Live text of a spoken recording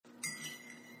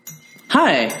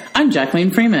Hi, I'm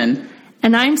Jacqueline Freeman.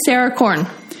 And I'm Sarah Korn.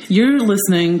 You're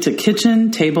listening to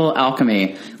Kitchen Table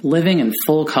Alchemy, living in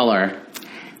full color.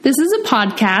 This is a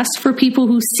podcast for people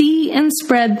who see and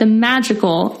spread the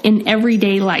magical in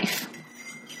everyday life.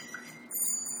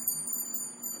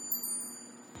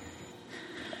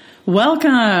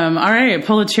 Welcome. All right,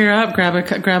 pull a chair up, grab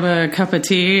a cup of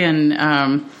tea, and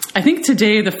I think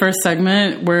today, the first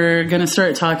segment, we're going to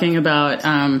start talking about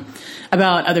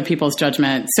other people's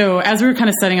judgment. So as we were kind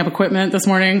of setting up equipment this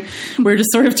morning, we were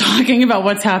just sort of talking about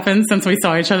what's happened since we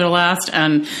saw each other last,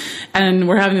 and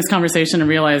we're having this conversation and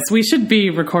realize we should be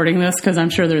recording this because I'm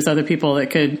sure there's other people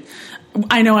that could.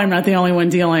 I know I'm not the only one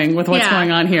dealing with what's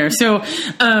going on here. So to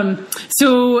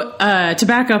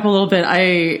back up a little bit,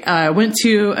 I went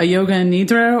to a yoga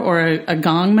nidra or a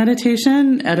gong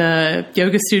meditation at a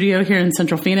yoga studio here in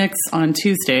Central Phoenix on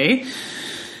Tuesday.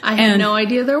 I had no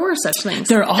idea there were such things.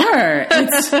 There are.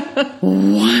 It's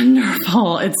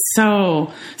wonderful. It's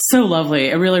so lovely.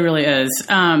 It really, really is.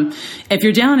 If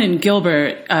you're down in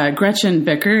Gilbert, Gretchen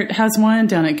Bickert has one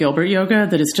down at Gilbert Yoga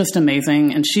that is just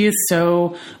amazing. And she is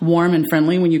so warm and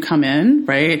friendly when you come in,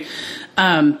 right?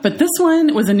 But this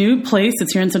one was a new place.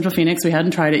 It's here in Central Phoenix. We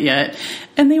hadn't tried it yet.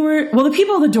 And the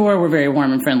people at the door were very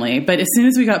warm and friendly. But as soon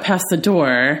as we got past the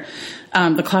door,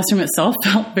 the classroom itself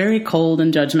felt very cold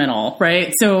and judgmental,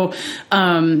 right? So,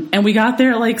 and we got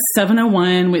there at like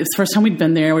 7:01. It was the first time we'd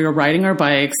been there. We were riding our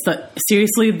bikes.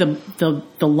 Seriously, the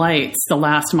lights, the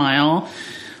last mile,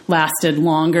 lasted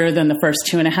longer than the first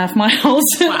 2.5 miles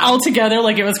altogether.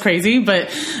 Like, it was crazy. But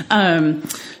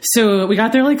so we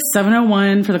got there like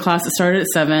 7:01 for the class that started at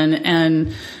 7,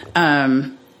 and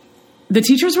the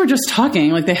teachers were just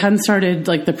talking. Like, they hadn't started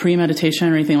like the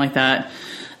pre-meditation or anything like that.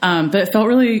 But it felt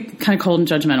really kind of cold and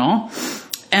judgmental.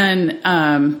 And,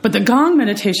 but the gong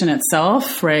meditation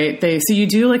itself, right? So you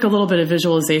do like a little bit of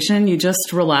visualization. You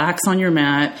just relax on your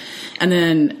mat, and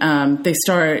then, they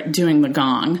start doing the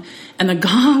gong, and the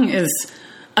gong is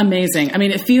amazing. I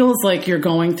mean, it feels like you're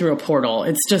going through a portal.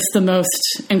 It's just the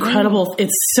most incredible.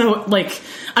 It's so like,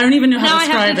 I don't even know how to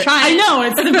describe it. I know,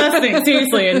 it's the best thing,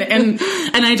 seriously. And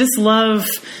I just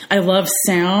I love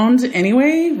sound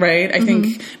anyway, right? I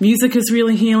think music is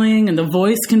really healing, and the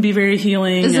voice can be very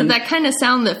healing. Is it that kind of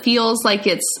sound that feels like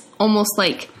it's almost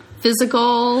like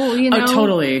physical, you know? Oh,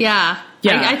 totally. Yeah.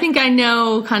 Yeah. I think I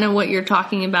know kind of what you're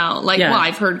talking about. Like, well,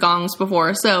 I've heard gongs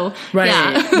before, so right.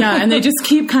 Yeah. And they just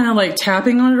keep kind of like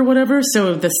tapping on it or whatever,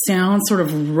 so the sounds sort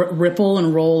of ripple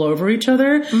and roll over each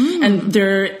other. And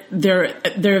there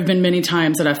have been many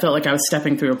times that I felt like I was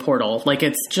stepping through a portal. Like,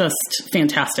 it's just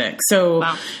fantastic. So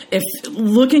if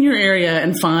look in your area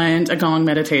and find a gong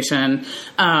meditation.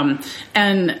 So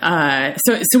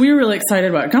we were really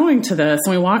excited about going to this,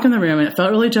 and we walk in the room, and it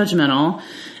felt really judgmental.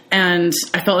 And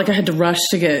I felt like I had to rush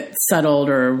to get settled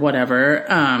or whatever.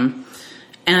 So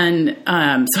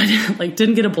I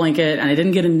didn't get a blanket, and I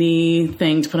didn't get a knee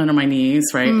thing to put under my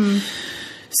knees, right?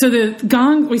 So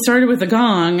we started with the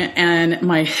gong, and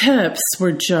my hips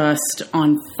were just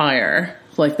on fire,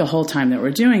 like the whole time that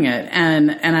we're doing it.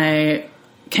 And I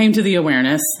came to the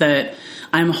awareness that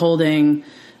I'm holding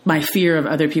my fear of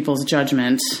other people's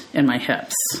judgment in my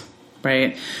hips,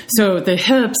 right? So the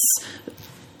hips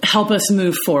help us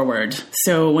move forward.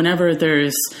 So whenever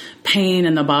there's pain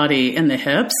in the body, in the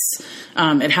hips,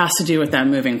 it has to do with that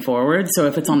moving forward. So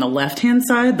if it's on the left-hand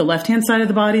side of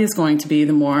the body is going to be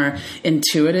the more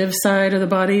intuitive side of the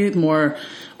body, more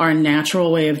our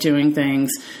natural way of doing things.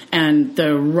 And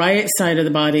the right side of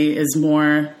the body is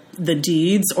more the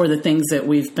deeds or the things that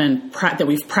we've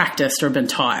practiced or been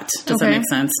taught. Does that make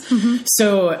sense?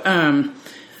 So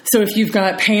if you've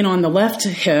got pain on the left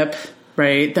hip,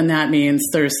 right, then that means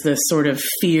there's this sort of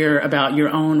fear about your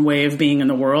own way of being in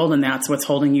the world, and that's what's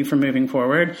holding you from moving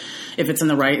forward. If it's in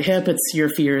the right hip, it's your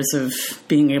fears of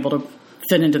being able to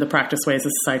fit into the practice ways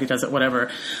that society does it, whatever.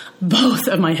 Both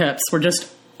of my hips were just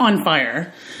on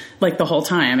fire, like the whole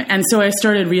time. And so I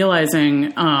started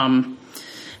realizing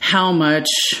how much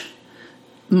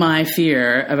my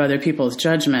fear of other people's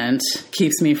judgment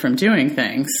keeps me from doing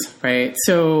things, right?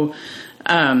 So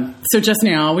just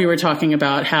now we were talking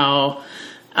about how,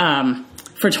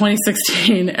 for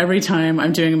 2016, every time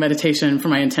I'm doing a meditation for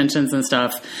my intentions and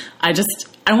stuff, I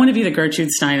want to be the Gertrude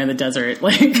Stein of the desert.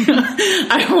 Like, for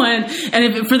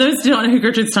those who don't know who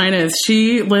Gertrude Stein is,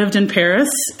 she lived in Paris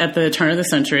at the turn of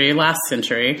the last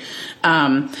century.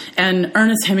 And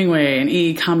Ernest Hemingway and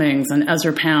E. Cummings and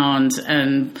Ezra Pound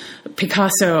and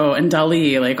Picasso and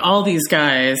Dali, like all these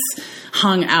guys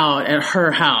hung out at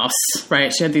her house,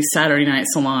 right? She had these Saturday night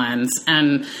salons.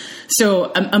 And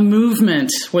so a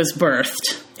movement was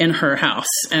birthed in her house,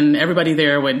 and everybody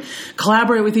there would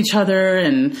collaborate with each other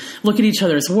and look at each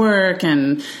other's work.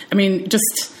 And I mean,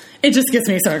 it just gets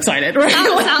me so excited, right?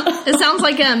 It sounds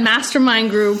like a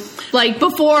mastermind group, like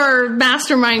before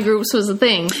mastermind groups was a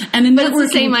thing. But it's the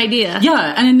same idea.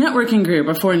 Yeah, and a networking group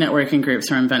before networking groups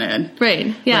were invented.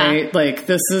 Right, yeah. Right? Like,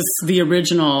 this is the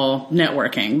original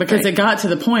networking, because it got to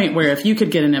the point where if you could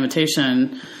get an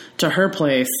invitation to her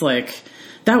place, like,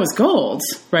 that was gold,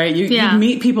 right? You'd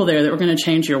meet people there that were going to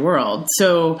change your world.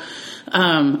 So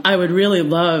I would really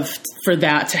love for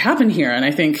that to happen here. And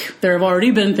I think there have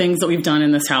already been things that we've done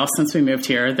in this house since we moved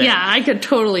here. That, I could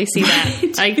totally see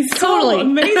that. So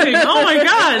amazing. Oh my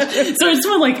gosh. So it's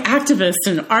for like activists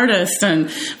and artists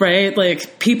and, right,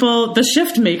 like people, the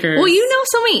shift makers. Well, you know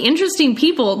so many interesting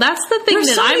people. That's the thing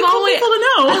that I'm always people to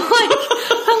know.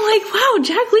 I'm like, wow,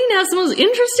 Jacqueline has the most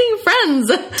interesting friends.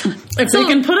 If they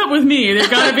can put up with me, they've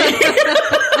got to be.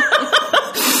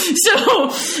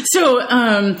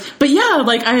 But yeah,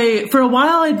 like for a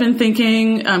while I'd been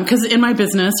thinking, cause in my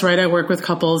business, right, I work with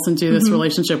couples and do this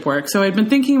relationship work. So I'd been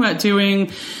thinking about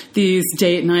doing these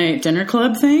date night dinner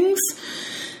club things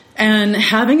and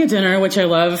having a dinner, which I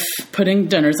love putting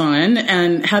dinners on,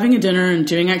 and having a dinner and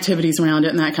doing activities around it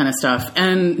and that kind of stuff.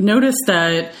 And noticed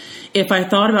that if I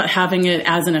thought about having it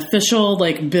as an official,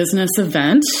 like, business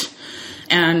event,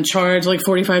 and charge like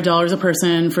 $45 a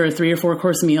person for a 3 or 4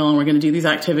 course meal, and we're going to do these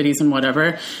activities and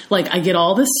whatever, like, I get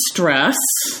all this stress.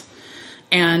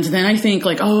 And then I think,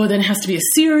 like, oh, then it has to be a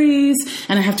series,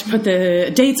 and I have to put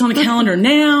the dates on the calendar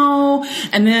now,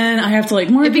 and then I have to, like,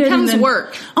 market. It becomes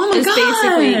work. Oh my God.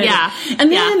 Basically, yeah.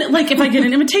 And then, like, if I get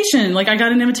an invitation, like, I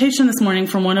got an invitation this morning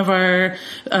from one of our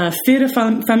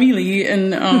Familie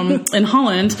in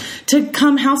Holland to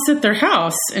come house sit their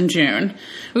house in June,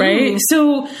 right? Ooh.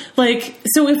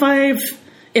 So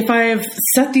if I've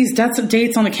set these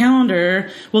dates on the calendar,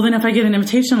 well, then if I get an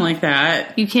invitation like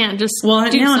that, you can't just now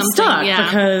I'm stuck yeah.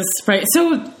 because, right.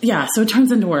 So it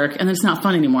turns into work, and it's not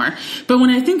fun anymore. But when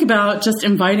I think about just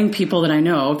inviting people that I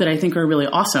know that I think are really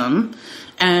awesome,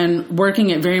 and working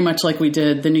it very much like we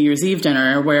did the New Year's Eve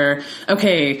dinner, where,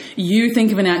 okay, you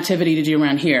think of an activity to do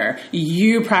around here.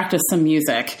 You practice some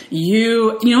music.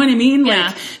 You know what I mean? Yeah.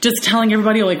 Like, just telling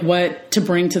everybody, like, what to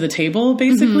bring to the table,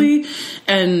 basically,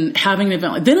 and having an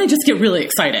event. Then I just get really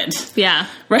excited. Yeah.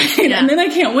 Right? Yeah. And then I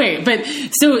can't wait. But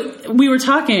so we were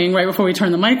talking right before we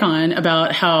turned the mic on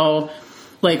about how,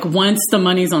 like, once the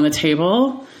money's on the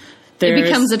table, it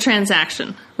becomes a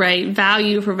transaction, right?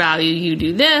 Value for value. You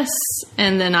do this,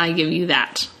 and then I give you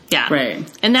that. Yeah. Right.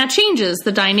 And that changes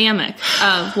the dynamic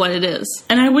of what it is.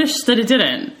 And I wish that it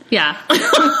didn't. Yeah. Yeah,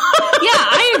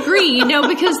 I agree,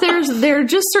 because there are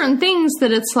just certain things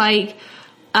that it's like,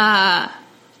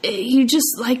 you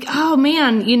just like, oh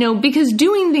man, because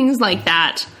doing things like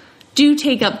that do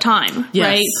take up time, yes.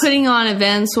 right? Putting on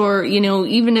events or,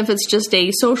 even if it's just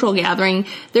a social gathering,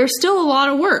 there's still a lot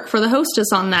of work for the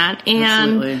hostess on that.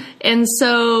 Absolutely. And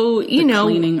so,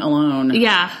 cleaning alone.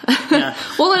 Yeah.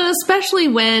 Well, and especially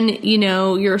when,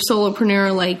 you're a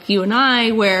solopreneur like you and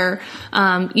I, where,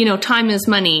 time is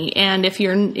money. And if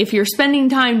you're spending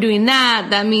time doing that,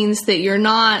 that means that you're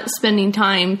not spending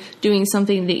time doing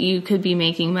something that you could be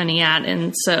making money at.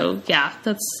 And so, yeah,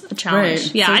 that's a challenge.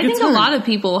 Right. Yeah. So I think a lot of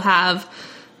people have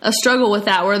a struggle with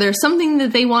that, where there's something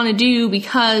that they want to do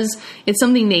because it's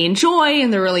something they enjoy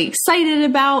and they're really excited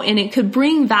about, and it could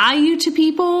bring value to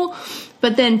people.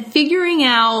 But then figuring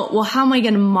out, well, how am I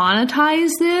going to monetize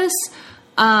this?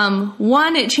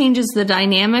 One, it changes the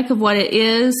dynamic of what it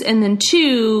is. And then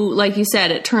 2, like you said,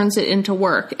 it turns it into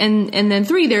work. And then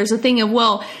 3, there's a thing of,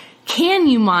 well, can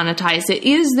you monetize it?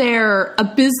 Is there a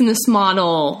business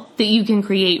model that you can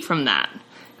create from that?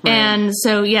 Right. And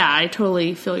so, yeah, I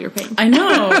totally feel your pain. I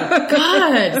know.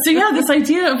 God. So, yeah, this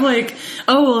idea of like,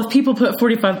 oh, well, if people put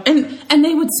 45 and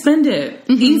they would spend it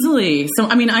easily. So,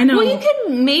 I mean, I know. Well, you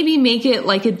could maybe make it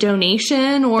like a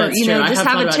donation, or, just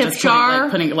have a tip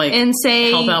jar and say,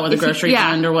 help out with a grocery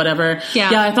fund or whatever. Yeah.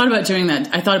 I thought about doing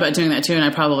that. I thought about doing that too, and I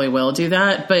probably will do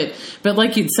that. But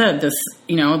like you'd said, this,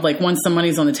 like once the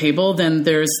money's on the table, then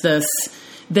there's this.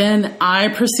 Then I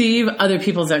perceive other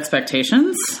people's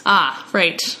expectations. Ah,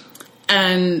 right.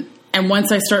 And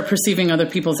once I start perceiving other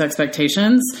people's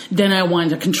expectations, then I want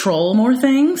to control more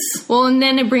things. Well, and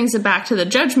then it brings it back to the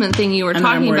judgment thing you were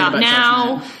talking about.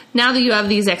 Now that you have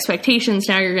these expectations,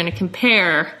 now you're going to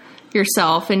compare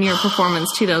yourself and your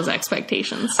performance to those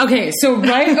expectations. Okay, so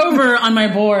right over on my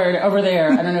board over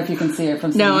there, I don't know if you can see it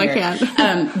from No, here. I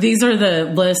can't. These are the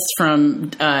lists from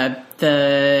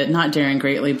the not Daring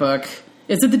Greatly book.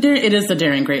 It is the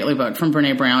Daring Greatly book from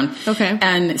Brene Brown. Okay.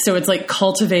 And so it's like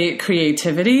cultivate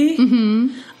creativity.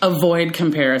 avoid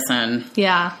comparison.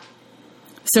 Yeah.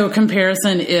 So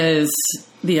comparison is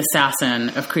the assassin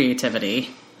of creativity,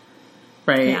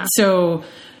 right? Yeah. So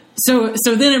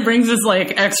then it brings this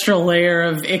like extra layer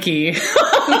of icky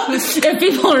if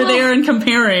people are there and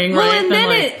comparing, well, right? And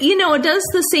then it does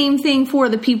the same thing for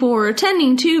the people who are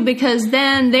attending too, because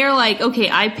then they're like, okay,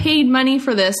 I paid money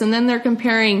for this, and then they're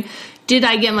comparing, did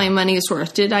I get my money's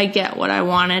worth? Did I get what I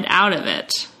wanted out of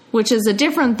it? Which is a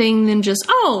different thing than just,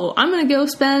 oh, I'm going to go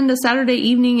spend a Saturday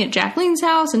evening at Jacqueline's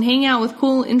house and hang out with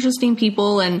cool, interesting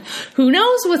people, and who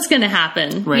knows what's going to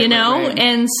happen, right.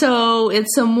 And so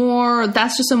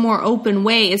that's just a more open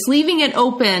way. It's leaving it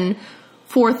open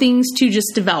for things to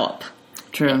just develop.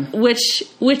 True.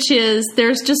 Which is,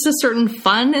 there's just a certain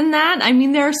fun in that. I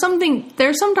mean, there's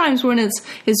sometimes when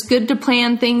it's good to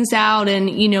plan things out and,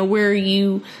 where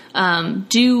you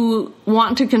do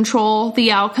want to control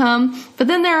the outcome. But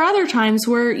then there are other times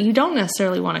where you don't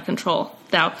necessarily want to control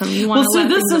the outcome. You want to let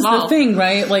things evolve. This is the thing,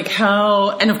 right? Like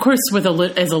how, and of course with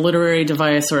as a literary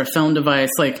device or a film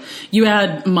device, like you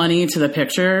add money to the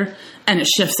picture and it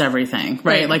shifts everything,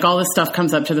 right? Like all this stuff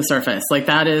comes up to the surface. Like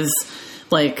that is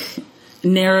like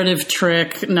narrative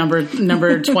trick number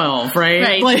 12, right?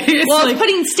 Right. Like, it's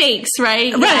putting stakes,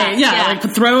 right? Right. Yeah.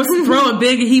 Like throw a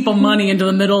big heap of money into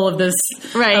the middle of this,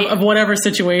 right. of whatever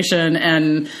situation,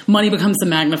 and money becomes the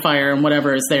magnifier, and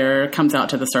whatever is there comes out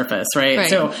to the surface, right?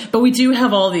 So, but we do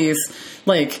have all these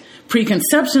like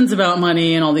preconceptions about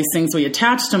money and all these things we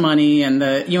attach to money, and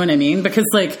you know what I mean? Because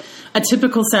like a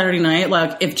typical Saturday night,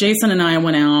 like if Jason and I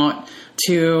went out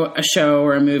to a show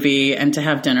or a movie and to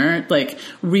have dinner, like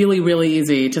really, really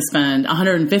easy to spend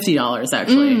 $150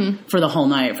 actually for the whole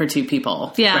night for two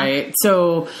people. Yeah. Right.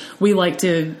 So we like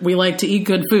to eat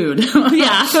good food.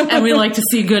 Yeah. And we like to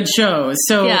see good shows.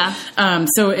 So, yeah.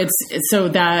 So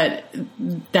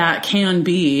that can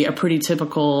be a pretty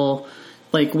typical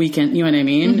like weekend, you know what I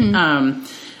mean? Mm-hmm.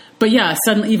 But yeah,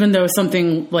 suddenly, even though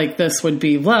something like this would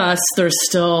be less, there's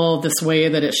still this way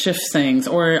that it shifts things,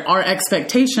 or our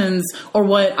expectations, or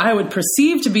what I would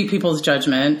perceive to be people's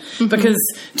judgment. Mm-hmm. Because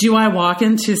do I walk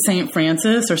into St.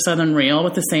 Francis or Southern Real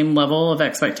with the same level of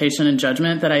expectation and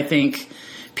judgment that I think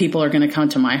people are going to come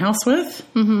to my house with?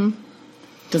 Mm-hmm.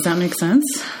 Does that make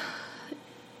sense?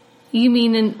 You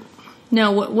mean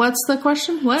No, what's the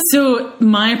question? What? So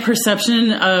my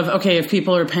perception of, okay, if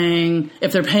they're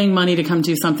paying money to come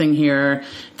do something here,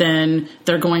 then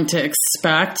they're going to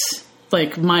expect,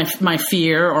 like my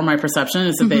fear or my perception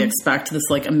is that they expect this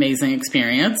like amazing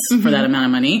experience for that amount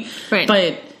of money. Right.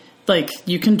 But like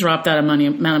you can drop that amount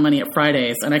of money at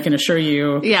Fridays, and I can assure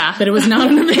you that it was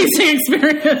not an amazing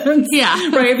experience. Yeah.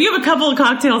 Right. If you have a couple of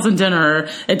cocktails and dinner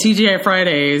at TGI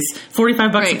Fridays,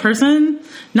 $45 a person,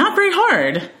 not very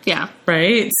hard. Yeah.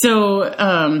 Right. So,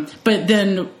 but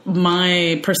then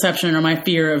my perception or my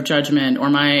fear of judgment or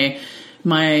my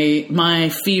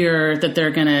fear that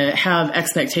they're going to have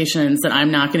expectations that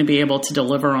I'm not going to be able to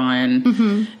deliver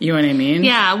on. You know what I mean?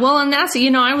 Yeah. Well, and that's,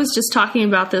 I was just talking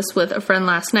about this with a friend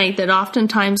last night, that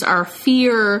oftentimes our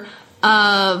fear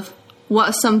of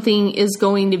what something is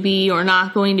going to be or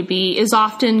not going to be is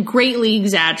often greatly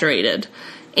exaggerated.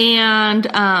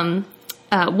 And,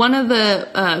 one of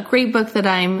the great book that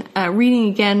I'm reading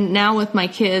again now with my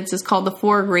kids is called The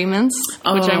Four Agreements,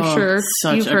 which I'm sure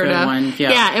you've heard of. One.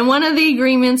 Yeah. Yeah, and one of the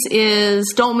agreements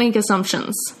is don't make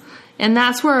assumptions. And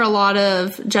that's where a lot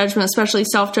of judgment, especially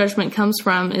self-judgment, comes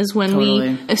from, is when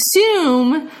we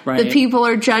assume that people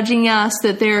are judging us,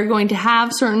 that they're going to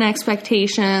have certain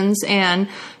expectations. And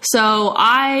so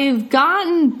I've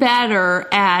gotten better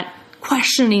at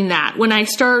questioning that when I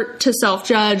start to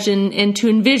self-judge and to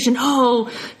envision,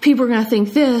 people are going to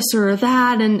think this or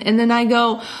that. And then I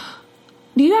go,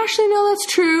 do you actually know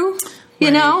that's true?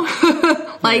 You know,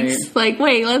 like,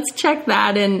 wait, let's check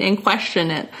that and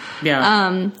question it.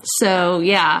 Yeah. So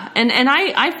yeah. And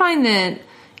I find that,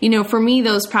 for me,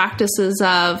 those practices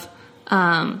of,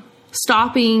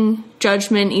 stopping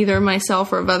judgment, either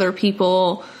myself or of other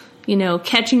people,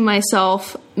 catching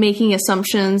myself making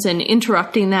assumptions and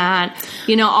interrupting that,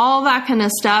 all that kind of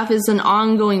stuff is an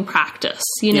ongoing practice.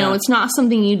 It's not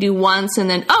something you do once and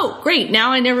then, great,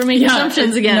 now I never make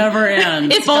assumptions again. Never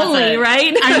ends. If only,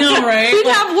 right? I know, right? We'd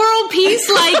have world peace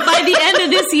by the end of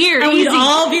this year. And we'd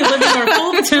all be living our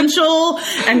full potential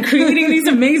and creating these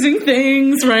amazing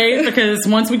things, right? Because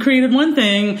once we created one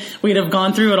thing, we'd have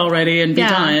gone through it already and be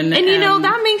done. And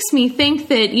that makes me think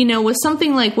that, with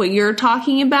something like what you're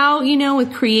talking about,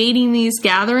 with creating these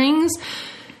gatherings,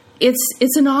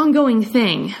 it's an ongoing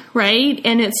thing, right?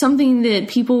 And it's something that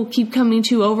people keep coming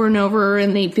to over and over,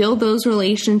 and they build those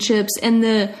relationships. And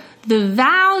the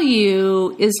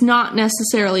value is not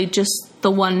necessarily just the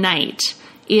one night.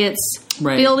 It's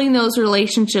building those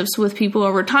relationships with people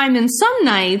over time. And some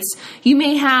nights you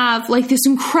may have like this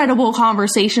incredible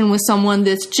conversation with someone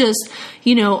that's just,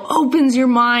 opens your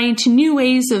mind to new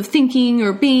ways of thinking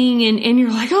or being. And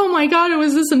you're like, oh my God, it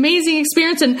was this amazing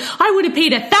experience. And I would have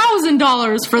paid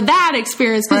 $1,000 for that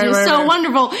experience because it was so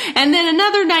wonderful. And then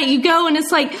another night you go and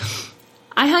it's like,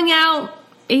 I hung out,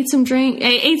 ate some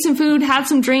food, had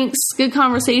some drinks, good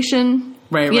conversation.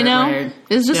 Right.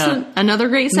 It's just another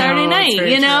great Saturday night,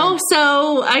 true.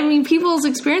 So, I mean, people's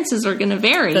experiences are going to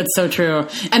vary. That's so true.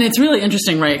 And it's really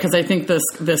interesting, right? Because I think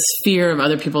this fear of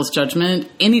other people's judgment,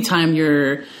 anytime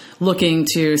you're looking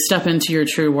to step into your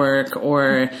true work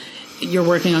or you're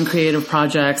working on creative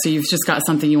projects or you've just got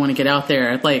something you want to get out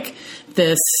there, like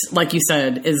this, like you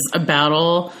said, is a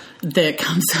battle that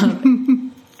comes up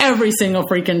every single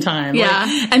freaking time.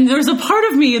 Yeah. And there's a part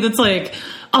of me that's like,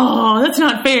 oh, that's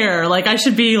not fair. Like, I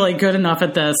should be, like, good enough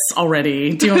at this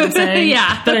already. Do you know what I'm saying?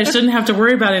 Yeah. That I shouldn't have to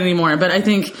worry about it anymore. But I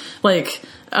think, like,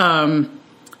 and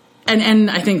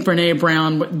I think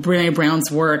Brene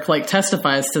Brown's work, like,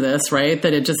 testifies to this, right?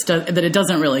 That it just that it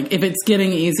doesn't really, if it's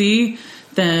getting easy,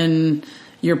 then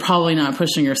you're probably not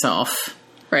pushing yourself.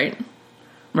 Right.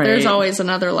 There's always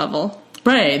another level.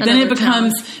 Right. Then it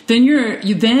becomes, then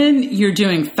you're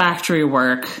doing factory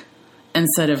work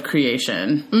instead of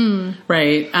creation.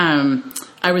 Right.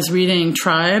 I was reading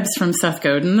Tribes from Seth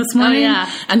Godin this morning. Oh, yeah.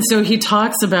 And so he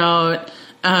talks about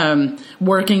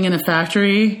working in a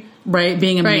factory, right?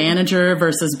 Being a manager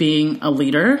versus being a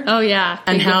leader. Oh, yeah.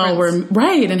 And how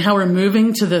we're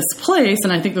moving to this place.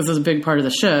 And I think this is a big part of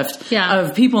the shift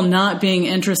of people not being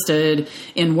interested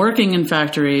in working in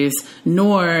factories,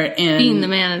 nor in being the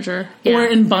manager or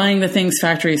in buying the things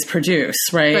factories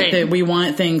produce, right? That we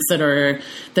want things that are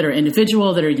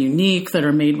individual, that are unique, that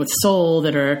are made with soul,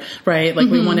 that are like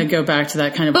we want to go back to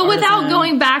that kind of but without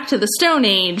going back to the Stone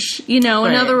Age, in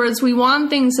other words, we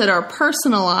want things that are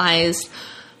personalized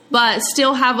but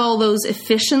still have all those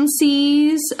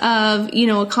efficiencies of,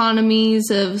 economies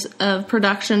of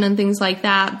production and things like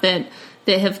that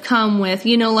have come with,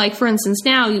 like, for instance,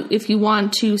 now, if you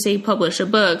want to, say, publish a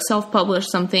book, self-publish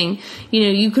something,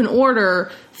 you can order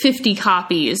 50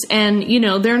 copies and,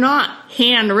 they're not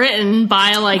handwritten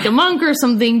by, like, a monk or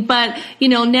something, but,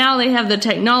 now they have the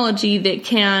technology that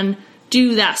can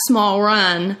do that small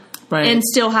run. Right. And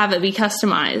still have it be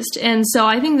customized. And so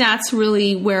I think that's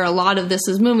really where a lot of this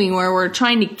is moving, where we're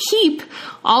trying to keep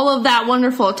all of that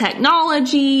wonderful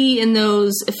technology and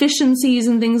those efficiencies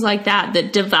and things like that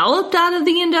developed out of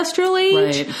the industrial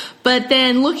age. Right. But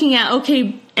then looking at,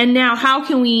 okay, and now how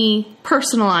can we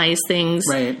personalize things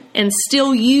and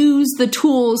still use the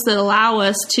tools that allow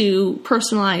us to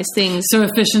personalize things? So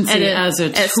efficiency as a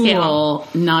tool, scale.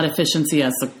 Not efficiency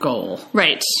as a goal.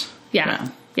 Right. Yeah.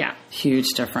 Huge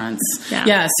difference.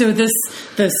 Yeah. So this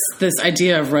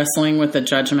idea of wrestling with the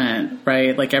judgment,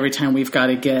 right? Like every time we've got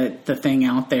to get the thing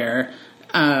out there,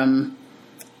 in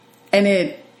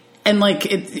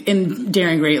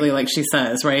Daring Greatly, like she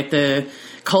says, right? The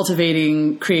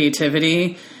cultivating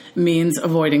creativity means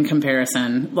avoiding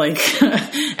comparison, like,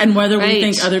 and whether we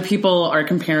think other people are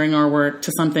comparing our work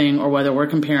to something or whether we're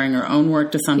comparing our own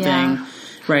work to something. Yeah.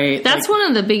 Right. That's one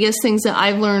of the biggest things that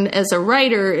I've learned as a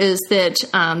writer is that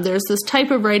there's this type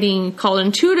of writing called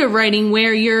intuitive writing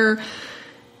where you're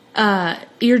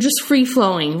just free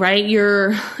flowing, right?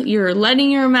 You're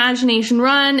letting your imagination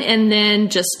run and then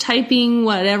just typing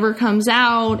whatever comes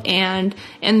out. And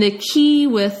the key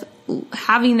with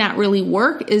having that really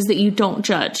work is that you don't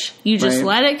judge. You just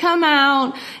let it come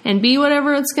out and be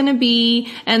whatever it's going to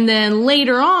be. And then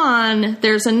later on,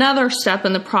 there's another step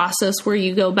in the process where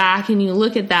you go back and you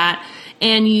look at that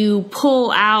and you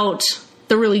pull out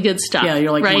the really good stuff. Yeah,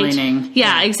 you're like mining.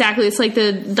 Yeah, exactly. It's like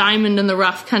the diamond in the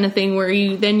rough kind of thing where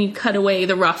you cut away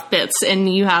the rough bits and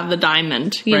you have the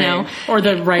diamond, you know. Or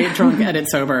the right drunk edit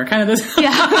sober kind of this.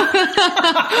 Yeah.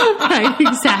 Right,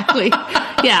 exactly.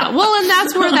 Yeah. Well, and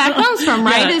that's where that comes from,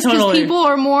 right? Is because people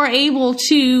are more able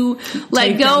to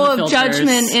let go of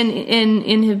judgment and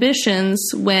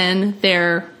inhibitions when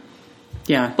they're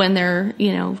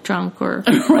drunk or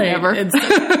whatever.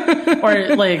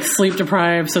 Or like sleep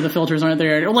deprived so the filters aren't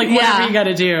there. Or like whatever you got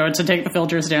to do to take the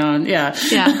filters down. Yeah.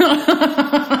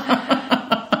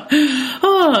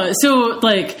 So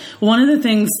like one of the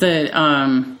things that,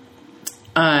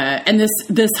 and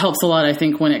this helps a lot, I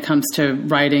think, when it comes to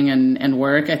writing and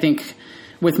work. I think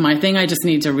with my thing, I just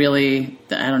need to really,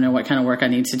 I don't know what kind of work I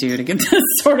need to do to get this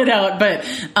sorted out. But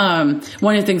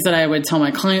one of the things that I would tell my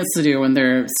clients to do when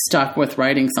they're stuck with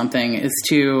writing something is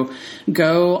to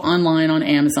go online on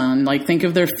Amazon, like think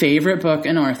of their favorite book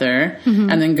and author,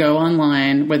 and then go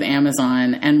online with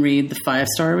Amazon and read the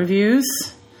 5-star reviews.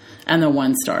 and the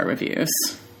 1-star reviews.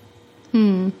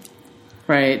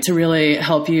 Right. To really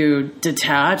help you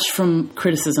detach from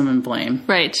criticism and blame.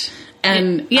 Right.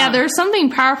 And there's something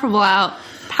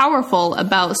powerful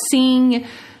about seeing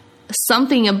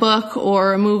something, a book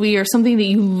or a movie or something that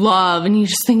you love and you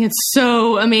just think it's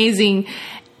so amazing,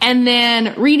 and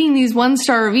then reading these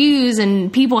 1-star reviews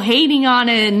and people hating on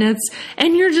it,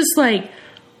 and you're just like,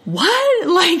 what?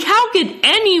 Like, how could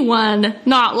anyone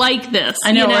not like this?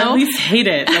 I know, or at least hate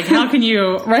it. Like, how can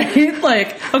you, right?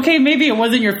 Like, okay, maybe it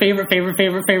wasn't your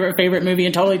favorite movie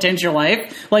and totally changed your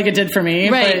life, like it did for me.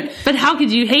 Right. But how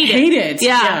could you hate it? Hate it.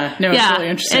 Yeah. No, it's really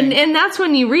interesting. And that's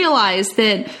when you realize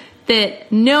that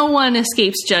no one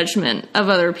escapes judgment of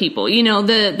other people. You know,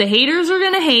 the haters are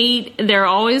going to hate. They're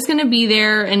always going to be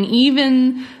there. And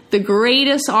even the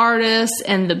greatest artists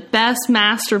and the best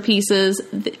masterpieces,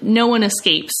 no one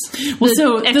escapes. Well,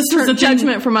 so this was a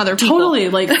judgment from other people. Totally.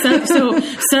 Like,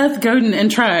 Seth Godin in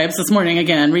Tribes this morning,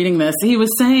 again, reading this, he was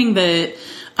saying that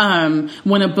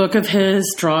when a book of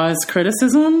his draws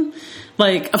criticism,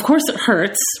 like, of course it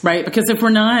hurts, right? Because if we're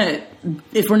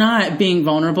not being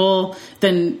vulnerable,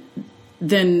 then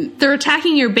they're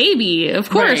attacking your baby. Of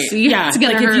course, right. It's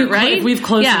going to hurt, right? If we've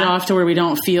closed it off to where we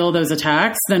don't feel those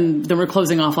attacks, then we're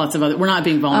closing off lots of other. We're not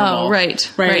being vulnerable. Oh, right.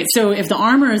 So if the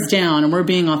armor is down and we're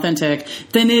being authentic,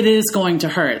 then it is going to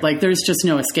hurt. Like, there's just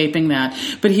no escaping that.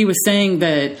 But he was saying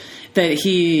that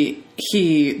he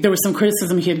there was some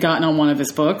criticism he had gotten on one of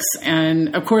his books,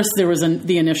 and of course there was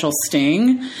the initial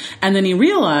sting, and then he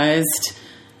realized,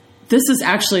 this is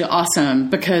actually awesome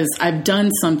because I've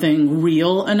done something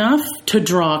real enough to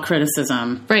draw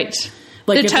criticism. Right.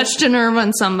 Like, it touched a nerve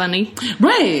on somebody.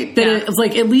 Right. That it's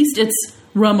like, at least it's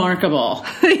remarkable.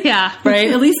 Yeah.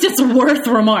 Right? At least it's worth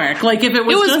remark. Like, if it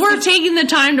was worth taking the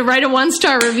time to write a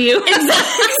 1-star review.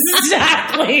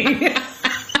 Exactly.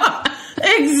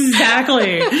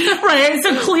 Exactly. Right.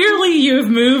 So clearly you've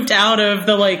moved out of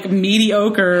the, like,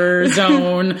 mediocre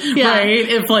zone, right?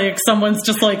 If, like, someone's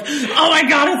just like, oh my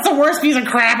God, it's the worst piece of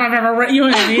crap I've ever read. You know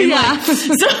what I mean? Yeah. Like,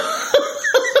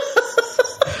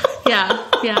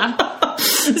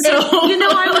 So,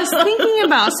 I was thinking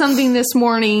about something this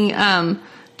morning,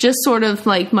 just sort of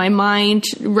like my mind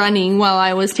running while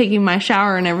I was taking my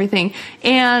shower and everything.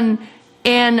 And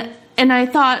I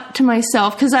thought to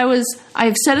myself, because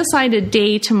I've set aside a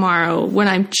day tomorrow when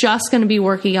I'm just going to be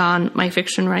working on my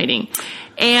fiction writing.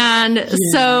 And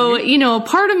so, a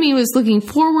part of me was looking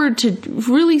forward to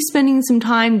really spending some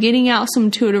time getting out some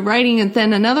intuitive writing. And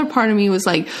then another part of me was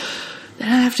like, I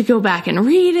have to go back and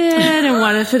read it. And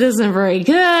what if it isn't very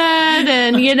good?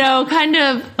 And, kind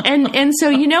of, and so,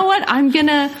 you know what? I'm going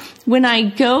to, when I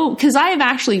go, because I have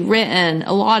actually written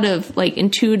a lot of, like,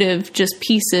 intuitive just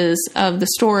pieces of the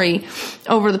story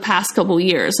over the past couple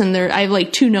years, and I have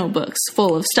like 2 notebooks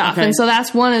full of stuff. Okay. And so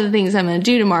that's one of the things I'm going to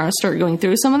do tomorrow, start going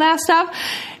through some of that stuff.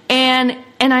 And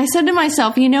I said to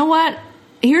myself, you know what?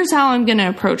 Here's how I'm going to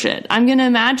approach it. I'm going to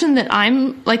imagine that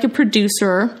I'm like a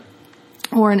producer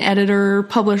or an editor,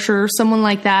 publisher, someone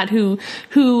like that who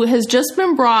has just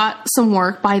been brought some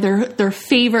work by their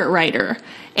favorite writer,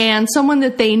 and someone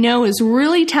that they know is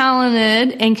really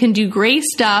talented and can do great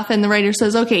stuff. And the writer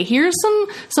says, okay, here's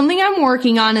something I'm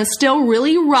working on. It's still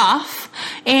really rough.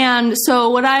 And so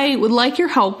what I would like your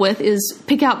help with is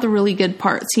pick out the really good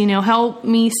parts, help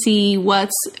me see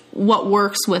what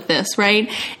works with this.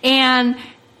 Right. And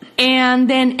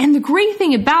the great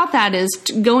thing about that is,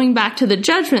 going back to the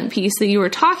judgment piece that you were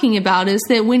talking about, is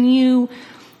that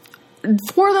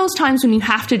for those times when you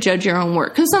have to judge your own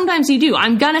work, because sometimes you do,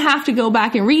 I'm going to have to go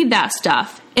back and read that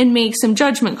stuff and make some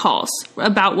judgment calls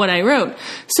about what I wrote.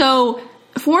 So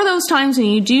for those times when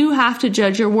you do have to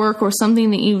judge your work or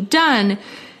something that you've done,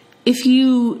 if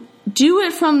you do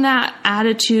it from that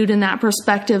attitude and that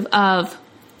perspective of,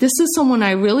 this is someone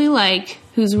I really like,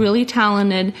 who's really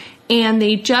talented, and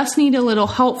they just need a little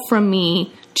help from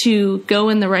me to go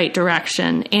in the right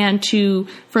direction and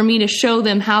for me to show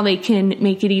them how they can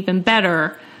make it even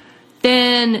better,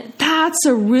 then that's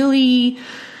a really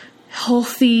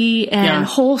healthy and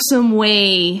wholesome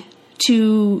way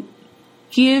to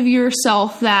give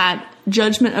yourself that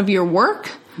judgment of your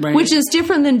work. Right. Which is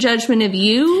different than judgment of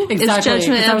you. Exactly. It's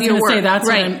judgment of your work. Say that's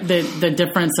right. The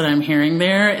difference that I'm hearing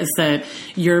there is that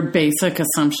your basic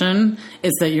assumption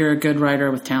is that you're a good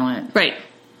writer with talent. Right.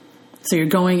 So you're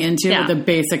going into the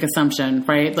basic assumption,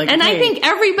 right? Like, and I think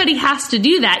everybody has to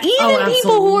do that. Even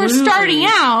people who are starting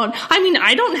out. I mean,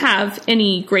 I don't have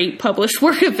any great published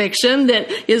work of fiction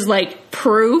that is like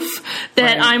proof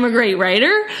that I'm a great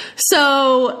writer.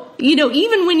 So,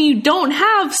 even when you don't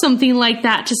have something like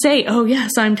that to say, oh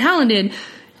yes, I'm talented,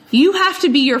 you have to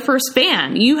be your first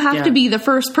fan. You have to be the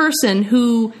first person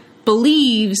who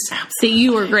believes that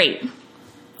you are great.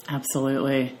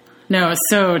 Absolutely. No, it's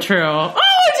so true. Oh,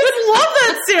 I just love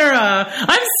that, Sarah.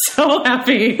 I'm so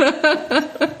happy.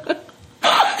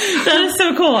 That is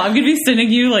so cool. I'm going to be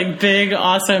sending you like big,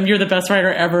 awesome, you're the best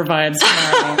writer ever vibes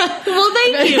tomorrow. Well,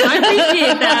 thank you. I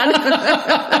appreciate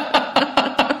that.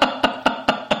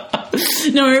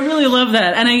 No, I really love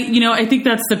that. And I think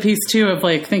that's the piece too of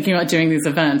like thinking about doing these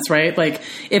events, right? Like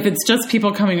if it's just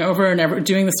people coming over and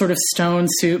doing this sort of stone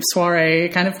soup soiree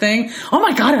kind of thing. Oh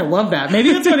my God, I love that.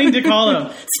 Maybe that's what I need to call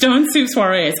them. Stone soup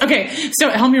soirees. Okay. So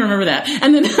help me remember that.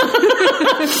 And then,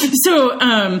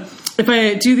 if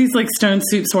I do these like stone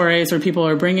soup soirees where people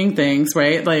are bringing things,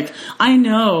 right? Like I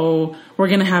know we're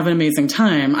going to have an amazing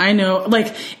time. I know, like,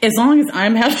 as long as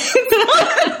I'm having fun,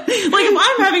 like if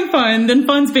I'm having fun, then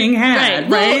fun's being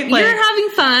had, right? Well, you're having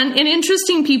fun and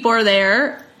interesting people are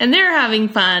there and they're having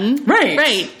fun. Right.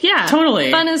 Right. Yeah.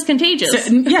 Totally. Fun is contagious.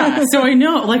 So I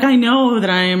know that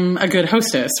I'm a good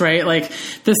hostess, right? Like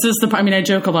this is I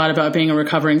joke a lot about being a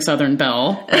recovering Southern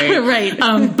belle, right? Right.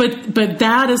 But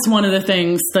that is one of the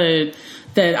things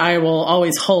that I will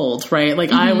always hold, right?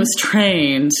 Like I was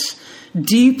trained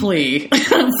deeply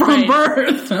from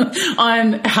birth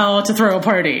on how to throw a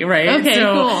party, right? Okay,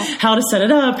 cool. How to set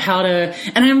it up,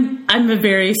 and I'm a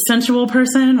very sensual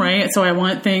person, right? So I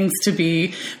want things to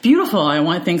be beautiful. I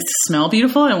want things to smell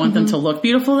beautiful. I want them to look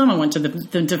beautiful. I want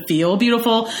them to feel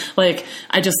beautiful. Like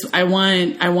I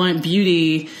want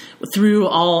beauty through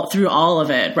all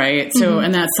of it, right? So,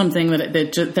 and that's something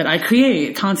that I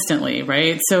create constantly,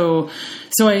 right? So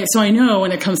I know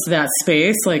when it comes to that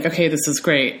space, like, okay, this is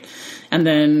great. And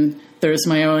then there's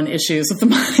my own issues with the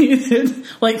money that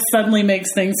like suddenly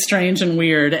makes things strange and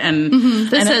weird. And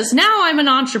says, now I'm an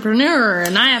entrepreneur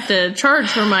and I have to charge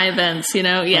for my events,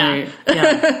 Yeah. Right.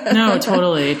 Yeah. No,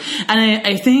 totally. And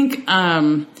I think,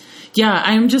 I'm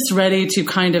just ready to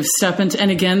kind of step into,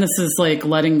 and again, this is like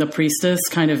letting the priestess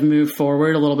kind of move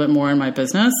forward a little bit more in my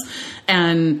business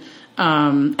and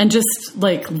just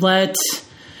like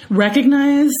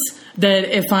recognize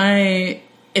that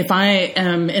if I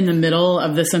am in the middle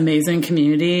of this amazing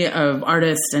community of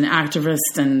artists and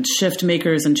activists and shift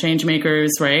makers and change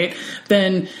makers, right?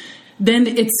 Then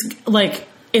it's like,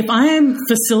 if I'm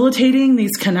facilitating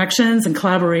these connections and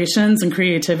collaborations and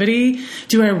creativity,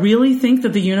 do I really think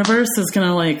that the universe is going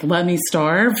to like let me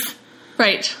starve?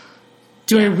 Right.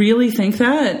 Do I really think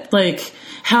that? Like,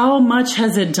 how much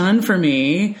has it done for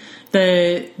me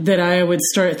that I would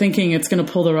start thinking it's going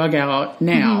to pull the rug out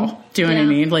now? Do you know what I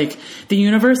mean? Like, the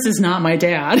universe is not my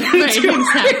dad. Right, exactly.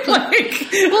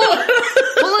 Well,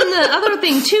 and the other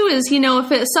thing too is,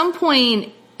 if at some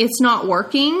point it's not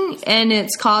working and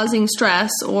it's causing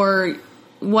stress or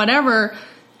whatever,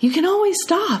 you can always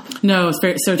stop. No,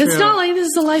 it's so true. It's not like this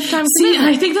is a lifetime commitment.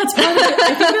 commitment. I think that's part of it.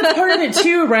 I think that's part of it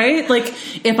too, right? Like,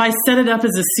 if I set it up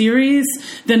as a series,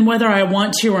 then whether I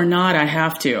want to or not, I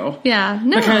have to. Yeah,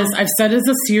 no. Because I've set it as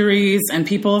a series and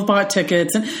people have bought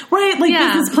tickets and, right, like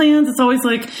business plans, it's always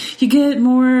like, you get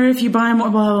more if you buy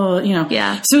more, blah, blah, blah,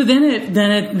 Yeah. So then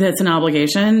that's an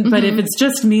obligation. But if it's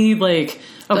just me, like,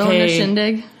 okay. Going to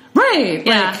shindig. Right.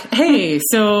 Yeah. Like, hey,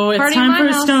 so it's Party time for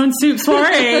a house. stone soup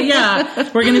soiree. Yeah.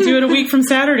 We're going to do it a week from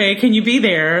Saturday. Can you be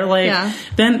there? Like,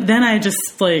 then I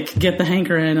just like get the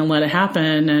hankering and let it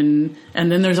happen. And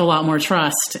then there's a lot more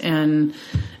trust and,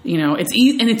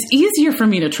 it's easier for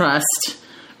me to trust,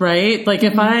 right? Like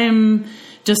if I'm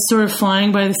just sort of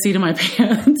flying by the seat of my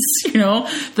pants, then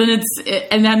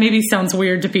and that maybe sounds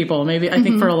weird to people. Maybe I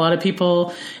think for a lot of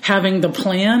people, having the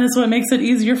plan is what makes it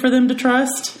easier for them to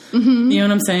trust. You know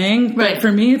what I'm saying? Right. But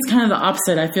for me, it's kind of the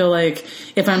opposite. I feel like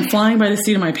if I'm flying by the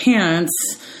seat of my pants,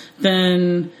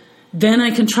 then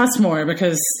I can trust more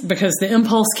because the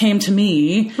impulse came to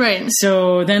me. Right.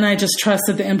 So then I just trust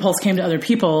that the impulse came to other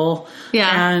people.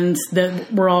 Yeah. And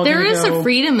that we're all There is a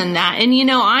freedom in that. And,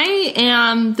 I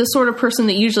am the sort of person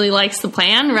that usually likes the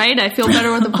plan, right? I feel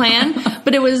better with the plan.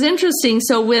 But it was interesting.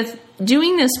 So with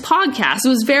doing this podcast, it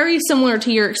was very similar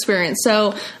to your experience.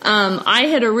 So I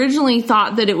had originally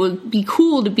thought that it would be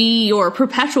cool to be your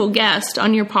perpetual guest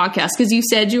on your podcast because you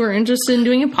said you were interested in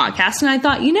doing a podcast. And I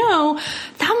thought,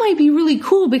 that might be really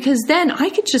cool because then I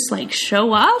could just like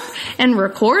show up and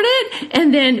record it.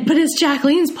 And then, but it's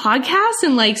Jacqueline's podcast.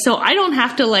 And like, so I don't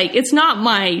have to like, it's not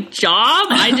my job.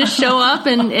 I just show up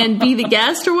and be the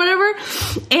guest or whatever.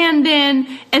 And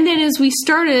then as we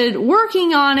started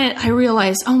working on it, I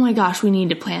realized, oh my gosh, we need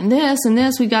to plan this and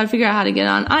this. We got to figure out how to get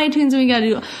on iTunes and we got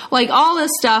to do like all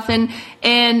this stuff. And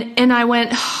I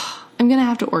went, I'm going to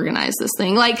have to organize this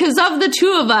thing. Like, because of the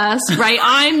two of us, right,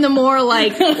 I'm the more,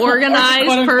 like, organized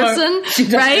quote, person,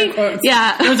 right?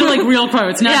 Yeah. Those are, like, real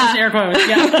quotes, not just air quotes.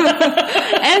 Yeah.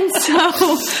 So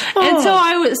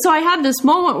I had this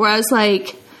moment where I was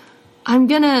like, I'm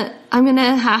gonna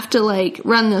have to, like,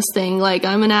 run this thing. Like,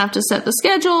 I'm gonna have to set the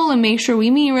schedule and make sure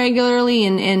we meet regularly,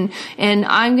 and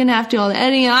I'm gonna have to do all the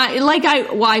editing.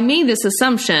 I made this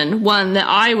assumption, one, that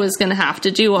I was gonna have to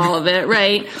do all of it,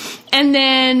 right? And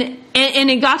then, and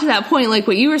it got to that point, like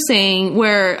what you were saying,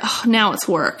 where now it's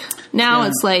work. Now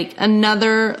it's like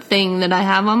another thing that I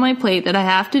have on my plate that I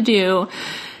have to do.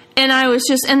 And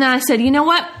then I said, you know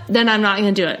what? Then I'm not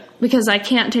gonna do it, because I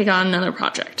can't take on another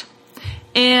project.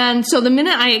 And so the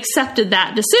minute I accepted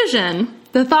that decision,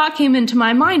 the thought came into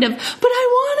my mind of, but I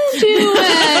want to do it,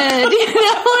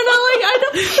 and I'm like, I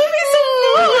don't, it'd be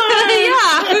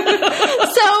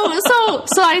so fun.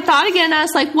 So I thought again, I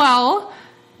was like, well,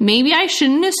 maybe I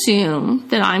shouldn't assume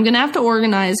that I'm going to have to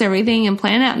organize everything and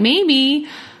plan out. Maybe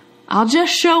I'll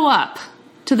just show up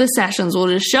to the sessions. We'll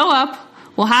just show up.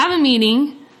 We'll have a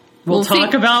meeting. We'll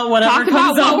talk about whatever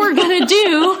comes up. What we're going to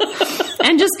do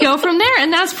and just go from there.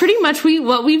 And that's pretty much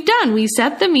what we've done. We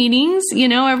set the meetings,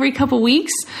 every couple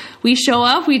weeks. We show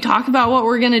up, we talk about what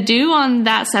we're going to do on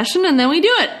that session, and then we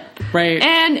do it. Right.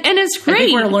 And it's great. I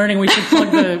think we're learning we should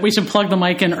plug the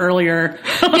mic in earlier.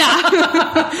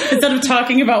 Yeah. Instead of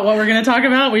talking about what we're going to talk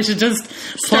about, we should just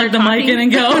plug the mic in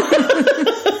and go.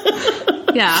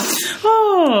 Yeah.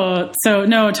 Oh, so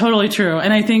no, totally true.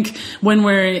 And I think when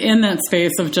we're in that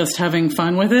space of just having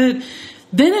fun with it,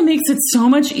 then it makes it so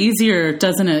much easier,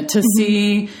 doesn't it, to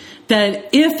see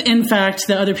that if, in fact,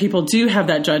 the other people do have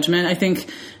that judgment. I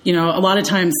think, a lot of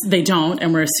times they don't,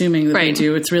 and we're assuming that they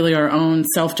do. It's really our own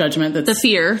self-judgment. That's that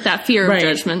fear of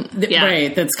judgment.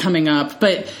 Right, that's coming up.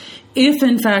 But if,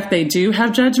 in fact, they do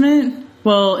have judgment,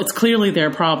 well, it's clearly their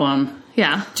problem.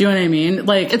 Yeah. Do you know what I mean?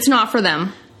 Like, it's not for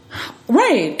them.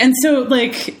 Right. And so,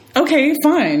 like, okay,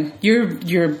 fine. You're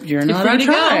not our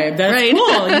tribe. That's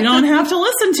cool. You don't have to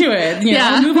listen to it.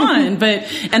 Move on.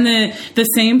 And the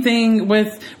same thing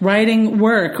with writing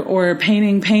work or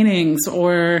painting paintings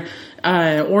or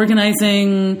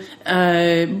organizing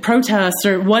protests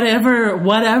or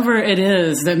whatever it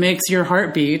is that makes your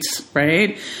heart beat,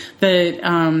 right?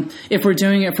 That if we're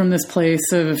doing it from this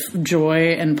place of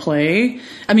joy and play,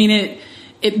 I mean,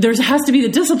 there has to be the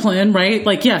discipline, right?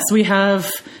 Like, yes, we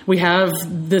have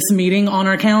this meeting on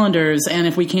our calendars, and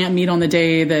if we can't meet on the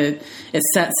day that it's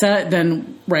set,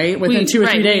 then within 2 or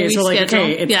 3 days, we're like,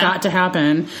 okay, it's got to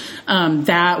happen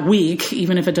that week,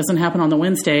 even if it doesn't happen on the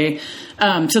Wednesday.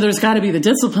 So there's got to be the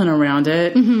discipline around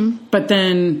it. Mm-hmm. But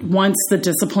then once the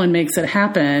discipline makes it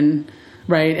happen,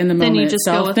 right, in the moment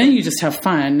itself, then you just have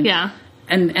fun. Yeah.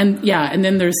 And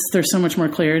then there's so much more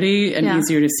clarity and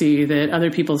easier to see that other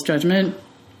people's judgment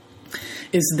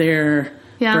is their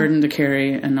burden to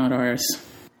carry and not ours.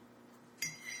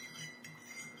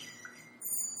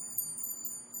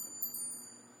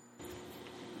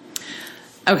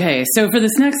 Okay, so for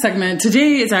this next segment,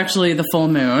 today is actually the full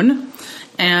moon.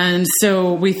 And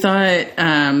so we thought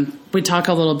we'd talk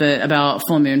a little bit about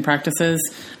full moon practices.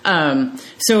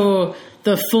 So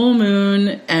the full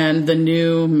moon and the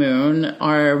new moon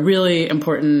are really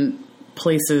important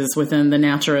places within the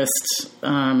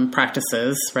naturist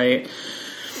practices, right?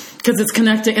 Because it's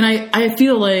connected. And I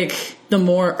feel like the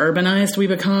more urbanized we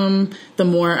become, the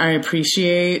more I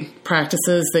appreciate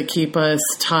practices that keep us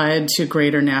tied to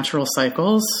greater natural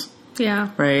cycles. Yeah.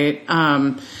 Right?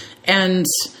 And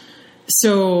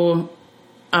so...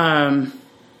 So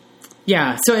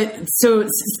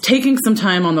taking some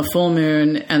time on the full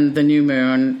moon and the new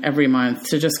moon every month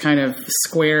to just kind of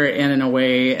square it in a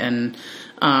way. And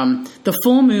the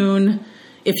full moon,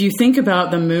 if you think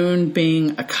about the moon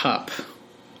being a cup,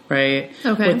 right?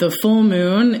 Okay. With the full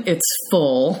moon, it's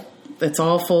full. It's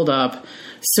all filled up.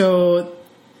 So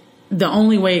the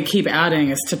only way to keep adding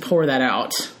is to pour that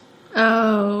out.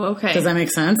 Oh, okay. Does that make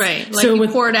sense? Right. Like you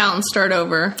pour it out and start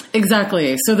over.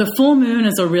 Exactly. So the full moon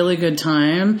is a really good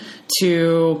time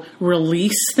to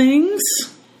release things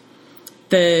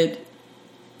that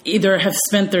either have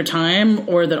spent their time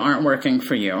or that aren't working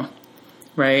for you.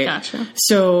 Right. Gotcha.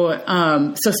 So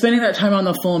spending that time on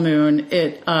the full moon,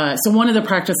 so one of the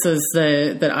practices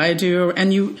that I do,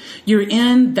 and you're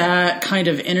in that kind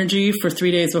of energy for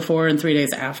 3 days before and 3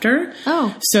 days after.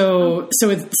 Oh. So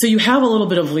you have a little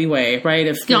bit of leeway, right?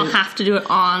 If you don't have to do it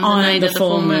on the night of the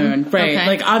full moon. Right. Okay.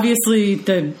 Like obviously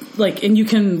and you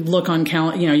can look on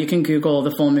you can Google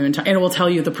the full moon time and it will tell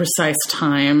you the precise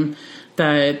time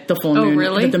that the full moon,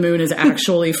 really? that the moon is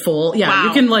actually full. Yeah,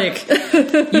 wow.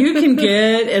 you can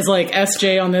get as like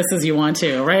SJ on this as you want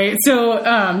to, right? So,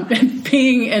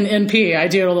 being an NP, I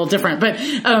do it a little different, but,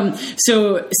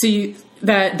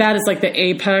 that is like the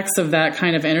apex of that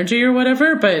kind of energy or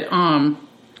whatever, but,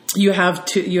 you have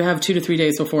 2 to 3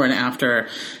 days before and after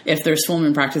if there's full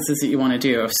moon practices that you want to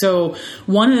do. So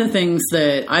one of the things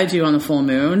that I do on the full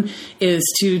moon is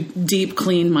to deep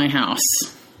clean my house.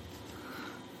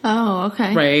 Oh,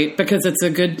 okay. Right, because it's a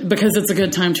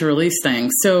good time to release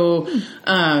things. So,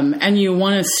 and you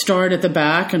want to start at the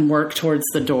back and work towards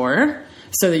the door,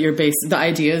 so that the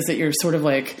idea is that you're sort of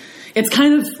like, it's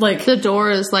kind of like the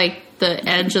door is like the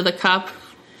edge of the cup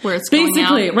where it's basically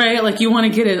going out. Right. Like you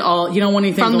want to get it all. You don't want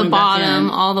anything from going the bottom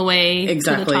back in. All the way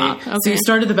exactly. to the top. Okay. So you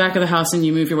start at the back of the house and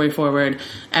you move your way forward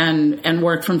and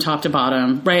work from top to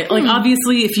bottom. Right. Like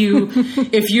obviously, if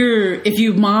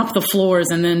you mop the floors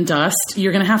and then dust,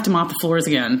 you're going to have to mop the floors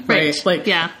again. Right. Like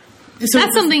yeah. So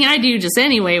that's something I do just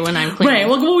anyway when I'm cleaning. Right.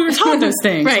 Well, we were taught those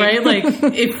things, right? Like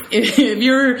if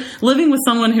you're living with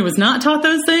someone who was not taught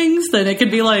those things, then it could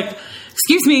be like,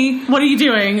 excuse me, what are you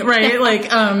doing? Right.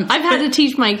 Like, I've had to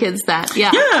teach my kids that.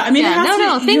 Yeah. Yeah. I mean,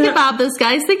 think about this,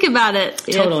 guys. Think about it.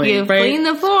 Totally. If you clean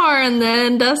the floor and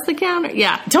then dust the counter.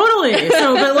 Yeah. Totally.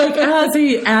 So, but like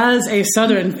as a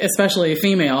Southern, especially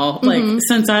female, like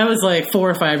since I was like 4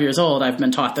 or 5 years old, I've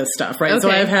been taught this stuff. Right. Okay. So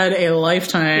I've had a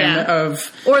lifetime of,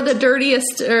 or the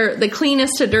dirtiest or the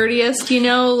cleanest to dirtiest,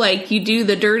 like you do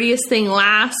the dirtiest thing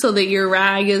last so that your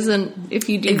rag isn't, if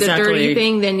you do the dirty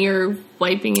thing, then you're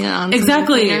wiping it on.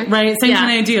 Exactly. Right. Same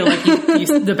kind of idea. Like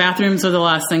the bathrooms are the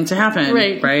last thing to happen.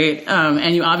 Right. Right.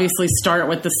 And you obviously start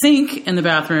with the sink in the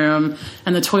bathroom,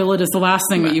 and the toilet is the last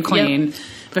thing that you clean. Yep.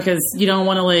 Because you don't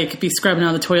want to like be scrubbing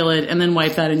out the toilet and then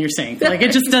wipe that in your sink. Like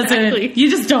it just doesn't, you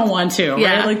just don't want to,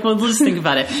 right? Like, well, just think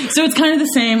about it. So it's kind of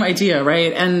the same idea,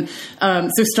 right? And,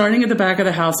 so starting at the back of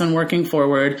the house and working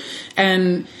forward,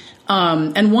 and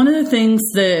one of the things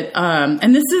that,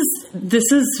 and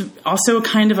this is also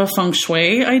kind of a feng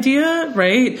shui idea,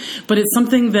 right? But it's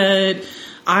something that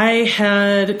I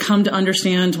had come to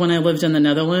understand when I lived in the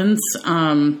Netherlands.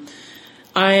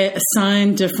 I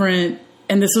assigned different,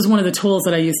 and this was one of the tools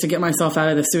that I used to get myself out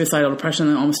of the suicidal depression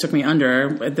that almost took me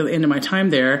under at the end of my time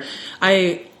there.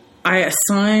 I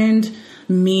assigned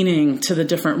meaning to the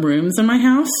different rooms in my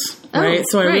house, right?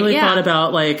 So I really thought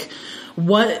about like,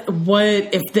 what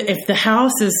if the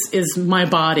house is my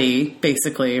body,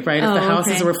 basically, right? If the house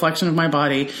is a reflection of my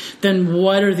body, then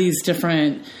what are these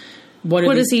different...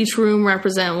 What does each room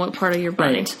represent? What part of your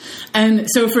body? Right. And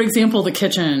so, for example, the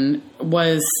kitchen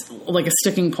was like a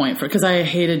sticking point because I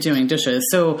hated doing dishes.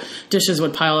 So dishes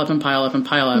would pile up and pile up and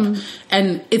pile up. Mm.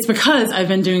 And it's because I've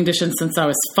been doing dishes since I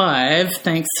was 5,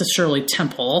 thanks to Shirley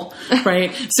Temple,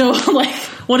 right? So, like,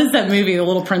 what is that movie, The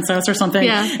Little Princess or something?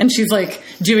 Yeah. And she's, like,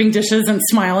 doing dishes and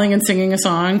smiling and singing a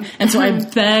song. And so I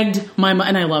begged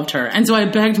and I loved her. And so I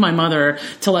begged my mother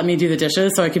to let me do the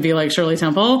dishes so I could be like Shirley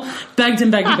Temple. Begged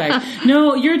and begged and begged.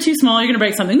 No, you're too small. You're going to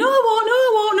break something. No, I won't. No,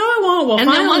 I won't. No, I won't. Well, and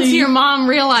finally, then once your mom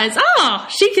realized,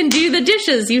 she can do the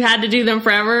dishes, you had to do them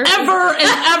forever. Ever and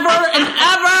ever and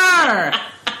ever.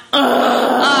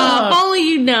 If only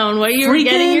you'd known what you were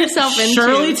getting yourself into.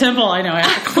 Shirley Temple, I know. I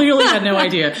clearly had no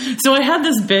idea. So I had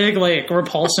this big, like,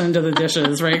 repulsion to the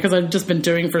dishes, right? Because I've just been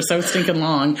doing for so stinking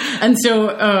long. And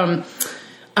so,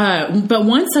 but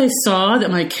once I saw that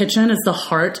my kitchen is the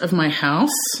heart of my house...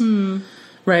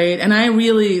 Right. And I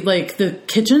really like the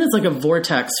kitchen is like a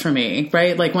vortex for me,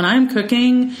 right? Like when I'm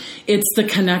cooking, it's the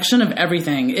connection of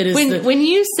everything. It is when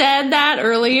you said that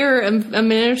earlier a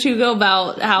minute or two ago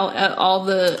about how all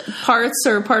the parts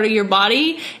are part of your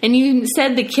body and you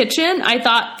said the kitchen, I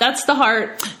thought that's the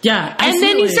heart. Yeah. Absolutely. And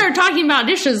then you started talking about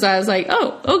dishes. I was like,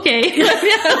 oh, okay.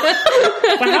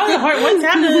 But how's the heart? What's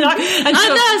happening? And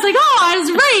so, I was like, I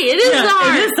was right. It is the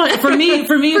heart. It is the, for me, it's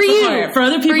the heart. For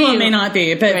other people, it may not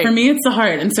be, but for me, it's the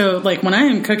heart. And so, like, when I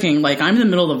am cooking, like, I'm in the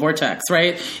middle of the vortex,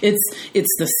 right? It's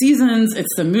the seasons,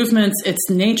 it's the movements, it's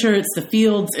nature, it's the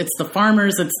fields, it's the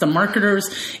farmers, it's the marketers,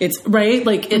 it's, right?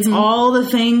 Like, it's all the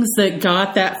things that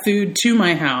got that food to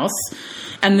my house.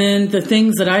 And then the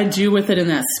things that I do with it in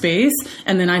that space,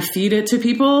 and then I feed it to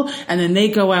people, and then they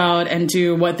go out and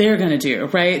do what they're going to do,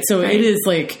 right? So it is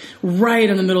like right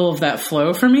in the middle of that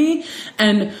flow for me.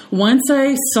 And once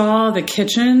I saw the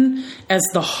kitchen as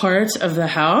the heart of the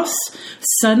house,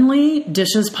 suddenly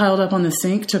dishes piled up on the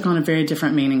sink took on a very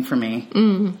different meaning for me.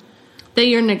 That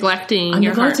you're neglecting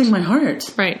my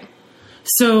heart. Right.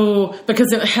 So,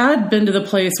 because it had been to the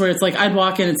place where it's like, I'd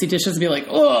walk in and see dishes and be like,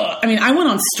 oh, I mean, I went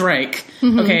on strike,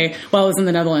 okay, while I was in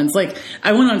the Netherlands. Like,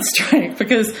 I went on strike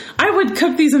because I would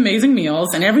cook these amazing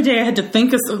meals, and every day I had to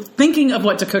thinking of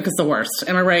what to cook is the worst.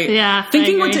 Am I right? Yeah.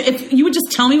 Thinking if you would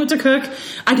just tell me what to cook,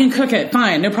 I can cook it,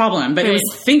 fine, no problem. But it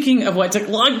was thinking of what to,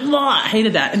 I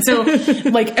hated that. And so,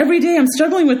 like, every day I'm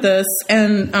struggling with this,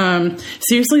 and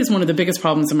seriously, it's one of the biggest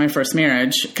problems in my first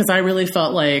marriage, because I really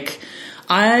felt like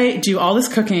I do all this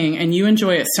cooking and you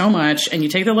enjoy it so much, and you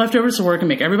take the leftovers to work and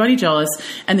make everybody jealous,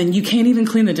 and then you can't even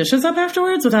clean the dishes up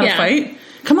afterwards without a fight.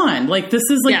 Come on. Like, this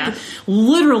is like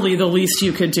literally the least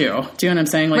you could do. Do you know what I'm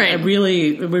saying? Like, it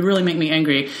would really make me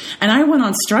angry. And I went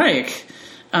on strike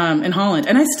in Holland,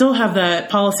 and I still have that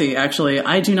policy, actually.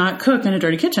 I do not cook in a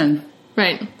dirty kitchen.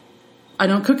 Right. I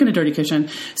don't cook in a dirty kitchen.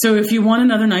 So if you want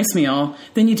another nice meal,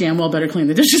 then you damn well better clean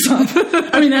the dishes up.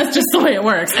 I mean, that's just the way it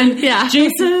works. And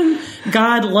Jason,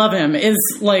 God love him, is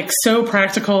like so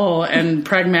practical and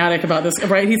pragmatic about this,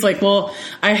 right? He's like, well,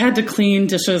 I had to clean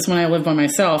dishes when I lived by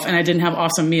myself, and I didn't have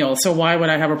awesome meals. So why would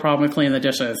I have a problem with cleaning the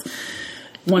dishes?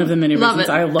 One of the many reasons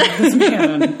I love this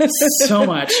man so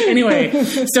much. Anyway,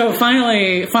 so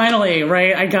finally,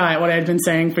 right, I got what I had been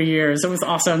saying for years. It was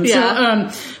awesome. Yeah.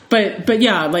 So, but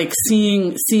yeah, like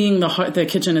seeing the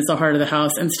kitchen as the heart of the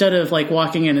house, instead of like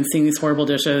walking in and seeing these horrible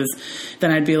dishes,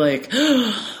 then I'd be like,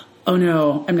 oh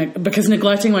no, because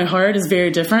neglecting my heart is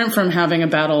very different from having a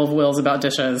battle of wills about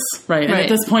dishes, right? And at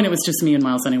this point, it was just me and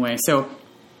Miles anyway.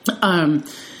 And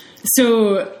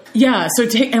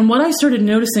what I started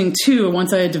noticing too,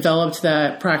 once I had developed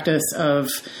that practice of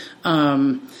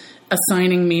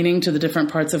assigning meaning to the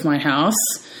different parts of my house,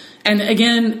 and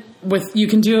again, you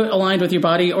can do it aligned with your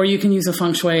body, or you can use a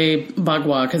feng shui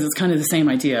bagua, because it's kind of the same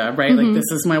idea, right? Like,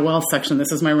 this is my wealth section,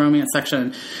 this is my romance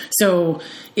section. So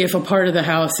if a part of the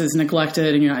house is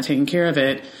neglected and you're not taking care of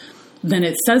it, then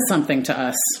it says something to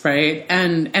us, right?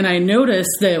 And I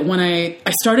noticed that when I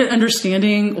started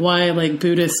understanding why, like,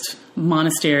 Buddhist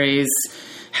monasteries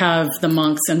have the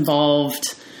monks and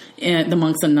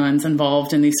nuns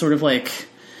involved in these sort of like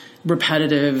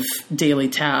repetitive daily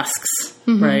tasks,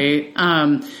 right?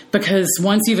 Because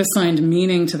once you've assigned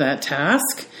meaning to that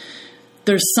task,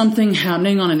 there's something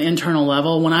happening on an internal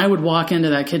level. When I would walk into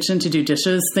that kitchen to do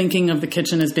dishes, thinking of the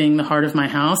kitchen as being the heart of my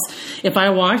house, if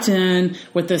I walked in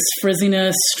with this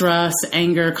frizziness, stress,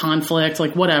 anger, conflict,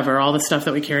 like whatever, all the stuff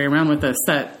that we carry around with us,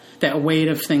 that weight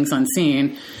of things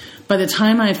unseen, by the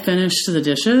time I finished the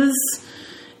dishes,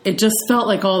 it just felt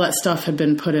like all that stuff had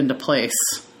been put into place,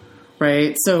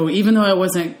 right? So even though I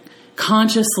wasn't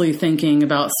consciously thinking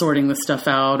about sorting the stuff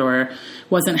out, or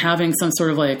wasn't having some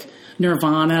sort of like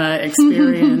nirvana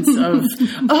experience of,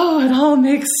 oh, it all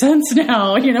makes sense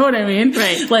now. You know what I mean?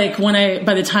 Right. Like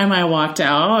by the time I walked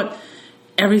out,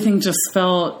 everything just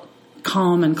felt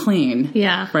calm and clean.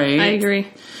 Yeah. Right. I agree.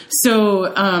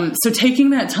 So taking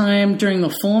that time during the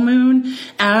full moon,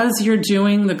 as you're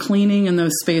doing the cleaning in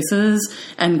those spaces,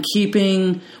 and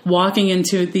walking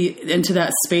into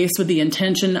that space with the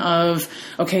intention of,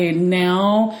 okay,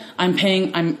 now I'm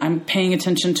paying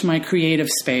attention to my creative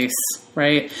space,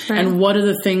 right? And what are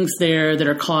the things there that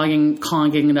are clogging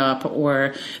it up,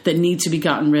 or that need to be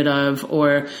gotten rid of,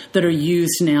 or that are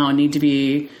used now and need to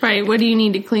be right. What do you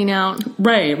need to clean out?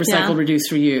 Right, recycle,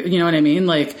 reduce, reuse. You know what I mean?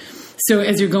 Like. So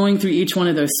as you're going through each one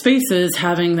of those spaces,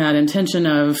 having that intention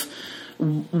of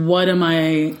what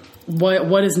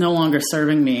is no longer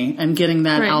serving me, and getting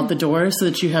that out the door so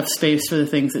that you have space for the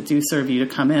things that do serve you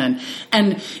to come in.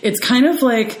 And it's kind of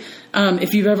like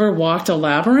if you've ever walked a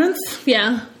labyrinth.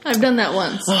 Yeah, I've done that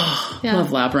once. Oh, yeah.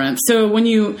 Love labyrinth. So when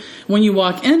you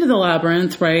walk into the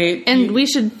labyrinth, right? And we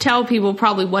should tell people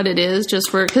probably what it is,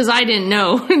 because I didn't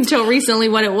know until recently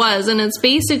what it was. And it's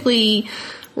basically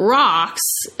rocks.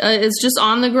 It's just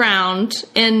on the ground,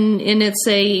 and it's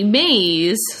a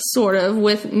maze, sort of,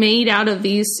 made out of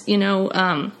these,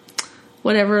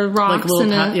 whatever rocks,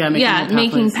 like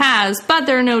making paths, but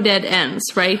there are no dead ends,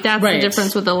 right? That's the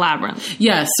difference with the labyrinth.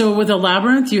 Yeah, so with a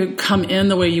labyrinth, you come in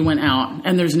the way you went out,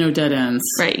 and there's no dead ends.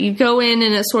 Right, you go in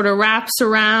and it sort of wraps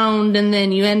around, and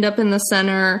then you end up in the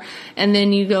center, and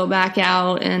then you go back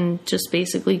out and just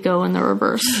basically go in the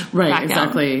reverse. Right,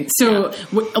 exactly. Out. So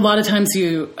a lot of times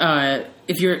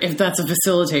if that's a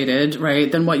facilitated,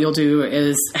 right, then what you'll do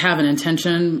is have an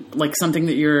intention, like something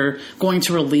that you're going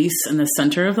to release in the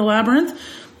center of the labyrinth.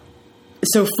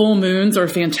 So full moons are a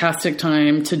fantastic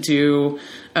time to do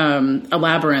a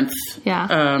labyrinth.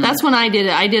 Yeah. That's when I did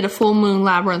it. I did a full moon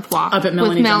labyrinth walk up at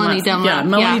Melanie with Melanie Dunlap. Yeah,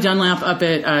 Melanie Dunlap up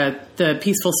at the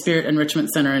Peaceful Spirit Enrichment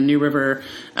Center in New River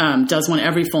does one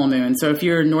every full moon. So if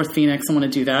you're in North Phoenix and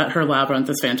want to do that, her labyrinth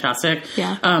is fantastic.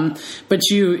 Yeah. But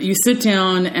you sit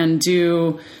down and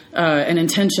do an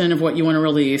intention of what you want to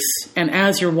release. And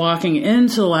as you're walking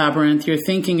into the labyrinth, you're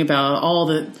thinking about all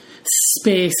the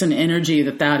space and energy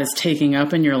that is taking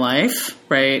up in your life,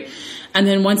 right? And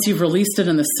then once you've released it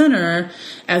in the center,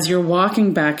 as you're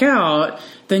walking back out,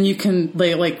 then you can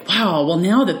like, wow, well,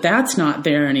 now that that's not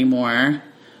there anymore,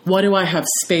 what do I have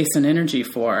space and energy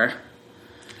for?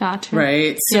 Gotcha.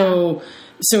 Right? So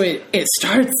it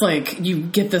starts like you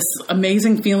get this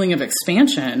amazing feeling of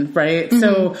expansion, right? Mm-hmm.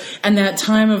 So, and that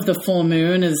time of the full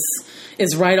moon is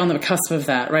right on the cusp of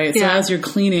that, right? So as you're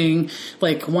cleaning,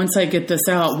 like, once I get this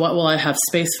out, what will I have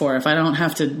space for? If I don't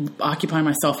have to occupy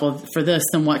myself for this,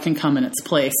 then what can come in its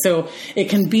place? So it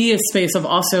can be a space of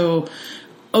also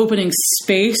opening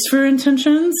space for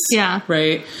intentions. Yeah.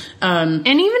 Right. And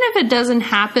even if it doesn't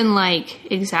happen like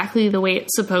exactly the way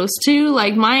it's supposed to,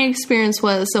 like my experience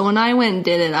was, so when I went and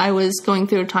did it, I was going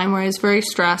through a time where I was very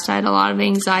stressed. I had a lot of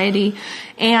anxiety,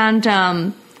 and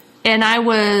I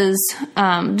was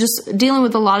just dealing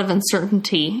with a lot of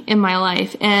uncertainty in my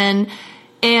life. And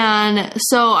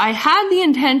so I had the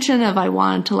intention of I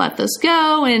wanted to let this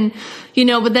go, and,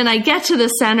 but then I get to the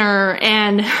center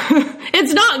and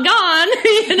it's not gone.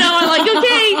 I'm like,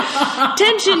 okay,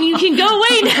 tension, you can go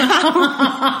away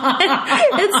now.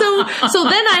 and so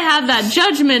then I have that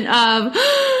judgment of,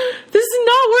 this is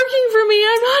not working for me.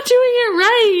 I'm not doing it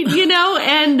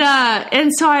right,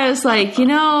 and so I was like,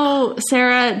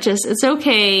 Sarah, just, it's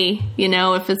okay.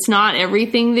 If it's not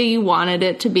everything that you wanted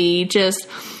it to be, just,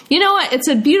 what? It's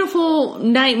a beautiful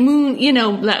night moon,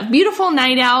 that beautiful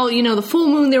night out, the full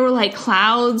moon, there were like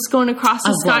clouds going across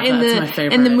the sky,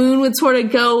 and the moon would sort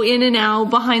of go in and out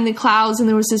behind the clouds, and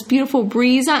there was this beautiful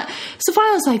breeze. So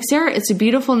finally I was like, Sarah, it's a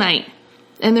beautiful night.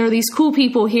 And there are these cool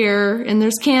people here, and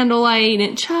there's candlelight,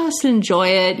 and just enjoy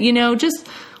it, just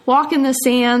walk in the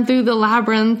sand through the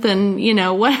labyrinth and,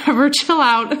 whatever, chill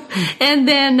out. And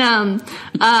then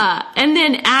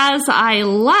as I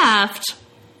left,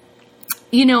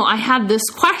 I had this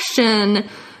question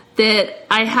that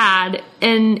I had,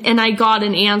 and I got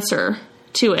an answer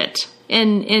to it.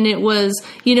 And it was,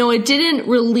 it didn't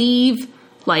relieve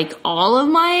like all of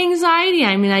my anxiety.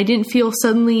 I mean, I didn't feel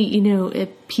suddenly,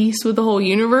 at peace with the whole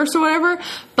universe or whatever,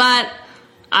 but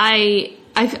I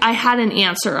had an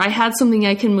answer. I had something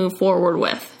I can move forward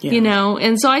with,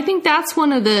 and so I think that's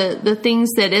one of the things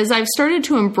that as I've started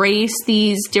to embrace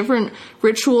these different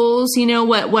rituals,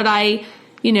 what I,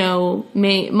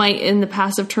 might in the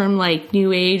passive term like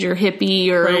new age or hippie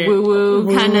or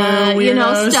woo-woo kind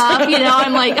of, stuff,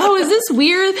 I'm like, oh, is this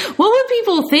weird? What would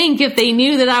people think if they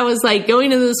knew that I was like going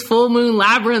to this full moon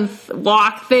labyrinth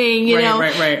walk thing,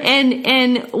 Right.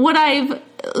 And what I've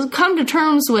come to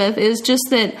terms with is just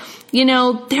that,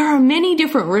 there are many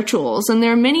different rituals and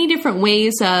there are many different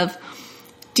ways of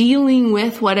dealing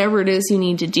with whatever it is you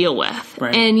need to deal with.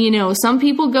 Right. And, some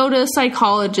people go to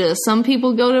psychologists, some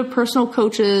people go to personal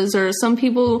coaches, or some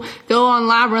people go on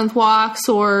labyrinth walks,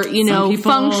 or,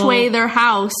 feng shui their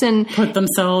house and put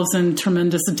themselves in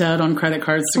tremendous debt on credit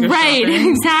cards to go shopping. Right,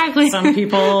 exactly. Some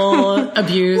people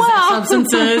abuse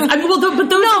substances. But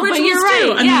those are rituals you're right.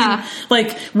 too. I mean,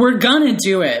 like, we're gonna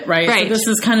do it, right? Right. So this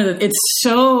is kind of, it's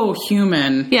so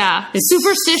human. Yeah. It's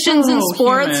superstitions so in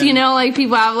sports, human. Like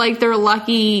people have like their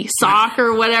lucky sock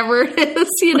or whatever it is,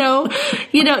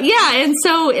 yeah. And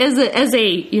so as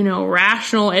a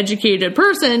rational, educated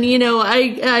person,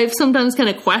 I've sometimes kind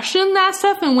of questioned that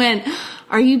stuff and went,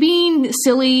 are you being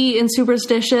silly and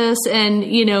superstitious and,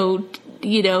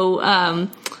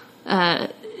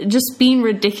 just being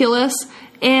ridiculous?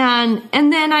 And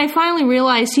then I finally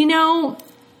realized,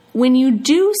 when you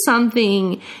do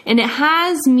something and it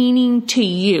has meaning to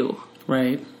you,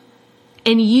 right,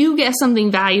 and you get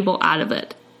something valuable out of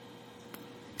it,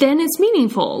 then it's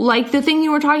meaningful. Like the thing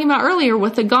you were talking about earlier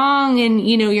with the gong and,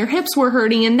 your hips were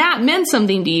hurting and that meant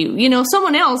something to you.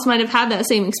 Someone else might have had that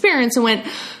same experience and went,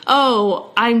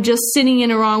 oh, I'm just sitting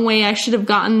in a wrong way. I should have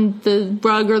gotten the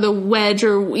rug or the wedge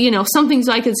or, something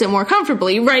so I could sit more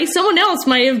comfortably, right? Someone else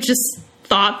might have just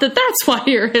thought that that's why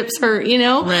your hips hurt,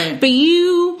 Right. But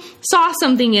you saw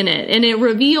something in it and it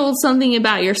revealed something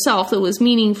about yourself that was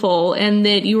meaningful and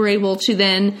that you were able to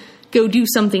then go do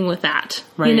something with that,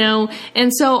 right.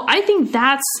 And so I think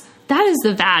that is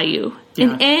the value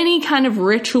in any kind of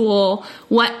ritual,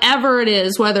 whatever it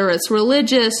is, whether it's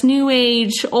religious, new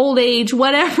age, old age,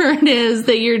 whatever it is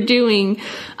that you're doing,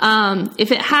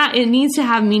 if it needs to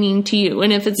have meaning to you.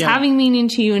 And if it's having meaning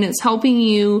to you and it's helping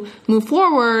you move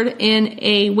forward in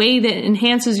a way that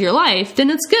enhances your life, then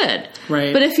it's good.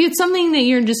 Right. But if it's something that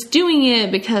you're just doing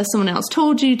it because someone else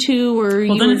told you to, or well,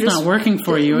 you then were it's just not working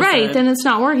for you. Right, then it's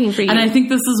not working for you. And I think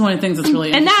this is one of the things that's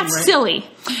really and interesting. that's silly.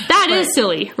 That is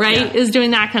silly, right? Is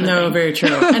doing that kind of thing. No, very true.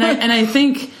 and I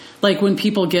think, like, when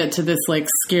people get to this, like,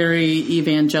 scary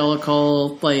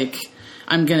evangelical, like,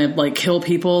 I'm going to, like, kill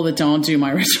people that don't do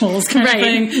my rituals kind of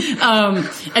thing.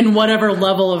 And whatever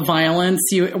level of violence,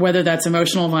 whether that's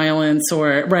emotional violence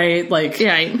or, right? Like,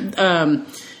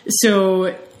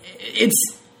 so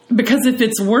it's, because if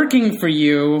it's working for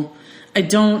you,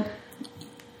 if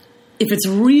it's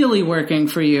really working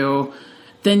for you,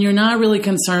 then you're not really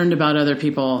concerned about other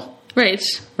people. Right.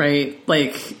 Right.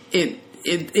 Like,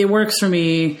 it works for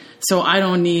me, so I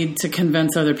don't need to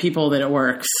convince other people that it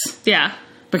works. Yeah.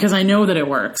 Because I know that it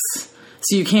works.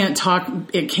 So you can't talk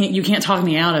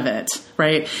me out of it,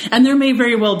 right? And there may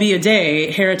very well be a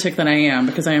day, heretic that I am,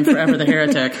 because I am forever the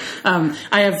heretic.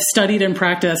 I have studied and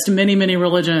practiced many, many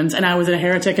religions, and I was a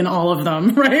heretic in all of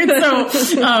them, right?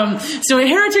 So a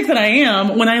heretic that I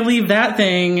am, when I leave that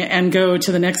thing and go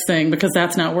to the next thing, because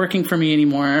that's not working for me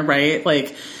anymore, right?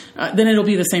 Like, then it'll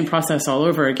be the same process all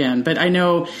over again. But I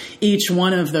know each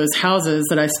one of those houses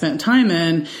that I spent time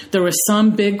in, there was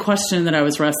some big question that I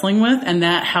was wrestling with, and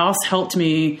that house helped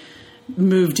me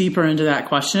move deeper into that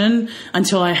question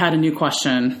until I had a new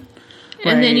question.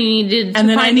 Right? And then you needed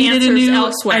to find answers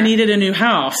elsewhere. I needed a new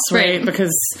house, right?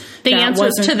 Because the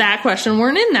answers to that question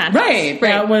weren't in that house. Right.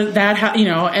 That was that,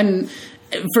 and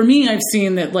for me, I've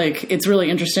seen that, like, it's really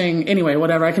interesting. Anyway,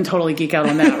 whatever, I can totally geek out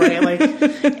on that, right? Like,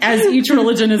 as each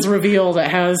religion is revealed, it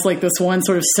has, like, this one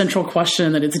sort of central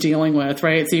question that it's dealing with,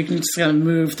 right? So you can just kind of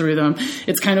move through them.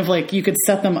 It's kind of like you could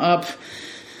set them up,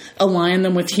 align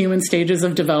them with human stages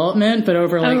of development, but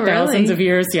over, like, thousands of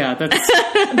years. Yeah, that's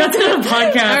kind of a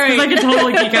podcast, because I could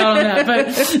totally geek out on that.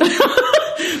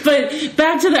 But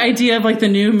back to the idea of, like, the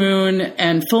new moon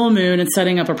and full moon and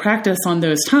setting up a practice on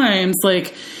those times,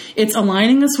 like, it's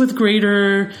aligning us with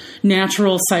greater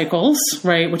natural cycles,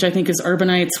 right? Which I think is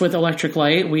urbanites with electric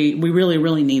light. We really,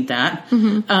 really need that.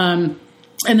 Mm-hmm.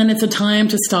 And then it's a time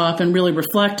to stop and really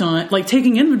reflect on, like,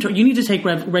 taking inventory. You need to take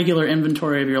regular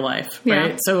inventory of your life,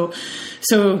 right? So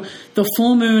the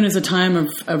full moon is a time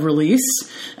of release,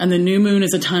 and the new moon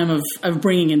is a time of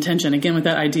bringing intention. Again, with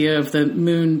that idea of the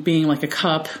moon being like a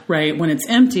cup, right? When it's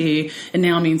empty, it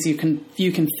now means you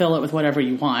can fill it with whatever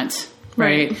you want.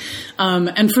 Right.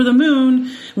 And for the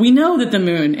moon, we know that the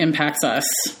moon impacts us,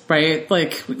 right?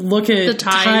 Like, look at the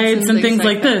tides and things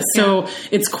like this. Yeah. So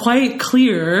it's quite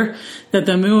clear that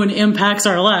the moon impacts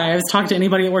our lives. Talk to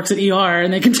anybody that works at ER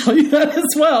and they can tell you that as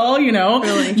well,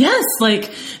 Really? Yes. Like,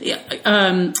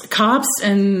 cops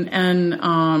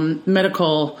and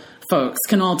medical folks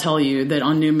can all tell you that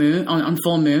on new moon, on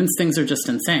full moons, things are just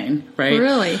insane, right?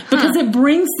 Really? Because it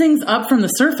brings things up from the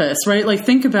surface, right? Like,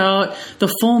 think about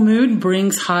the full moon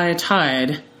brings high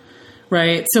tide,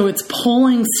 right? So it's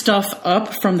pulling stuff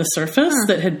up from the surface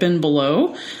that had been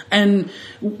below. And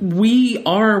we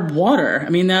are water. I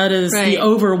mean, that is the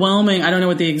overwhelming, I don't know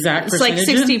what the exact percentage is.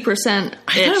 It's like 60%.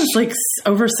 I thought it was like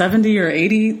over 70 or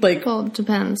 80. Like, well, it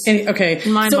depends. Okay.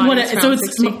 In my so mind,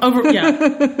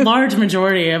 it's large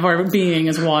majority of our being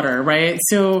is water, right?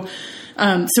 So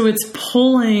it's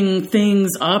pulling things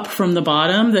up from the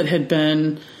bottom that had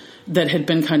been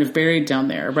kind of buried down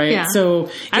there, right? Yeah. So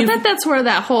I bet that's where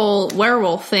that whole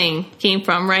werewolf thing came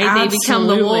from, right? Absolutely. They become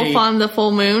the wolf on the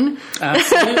full moon.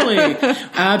 Absolutely.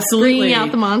 Bringing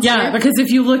out the monster. Yeah, because if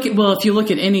you look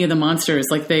at any of the monsters,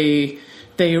 like they're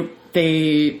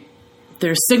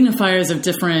signifiers of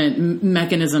different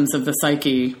mechanisms of the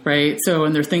psyche, right? So,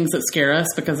 and they're things that scare us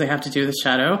because they have to do with the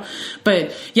shadow.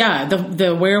 But yeah,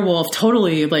 the werewolf,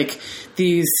 totally, like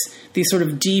these sort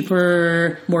of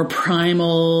deeper, more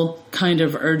primal kind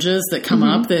of urges that come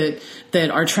up that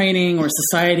our training or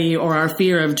society or our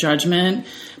fear of judgment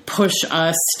push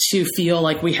us to feel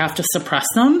like we have to suppress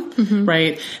them,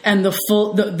 right? And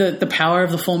the power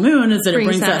of the full moon is that it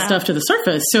brings that stuff to the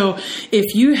surface. So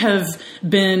if you have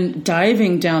been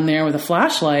diving down there with a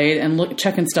flashlight and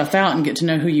checking stuff out and get to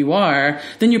know who you are,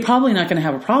 then you're probably not going to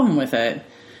have a problem with it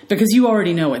because you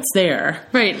already know it's there.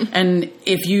 Right. And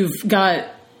if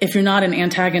you're not in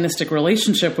antagonistic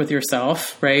relationship with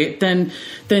yourself, right, then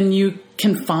you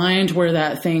can find where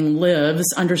that thing lives,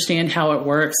 understand how it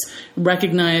works,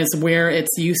 recognize where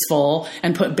it's useful,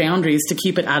 and put boundaries to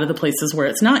keep it out of the places where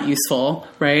it's not useful,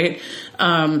 right?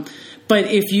 But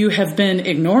if you have been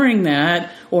ignoring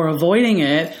that or avoiding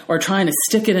it or trying to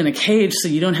stick it in a cage so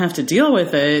you don't have to deal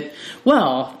with it,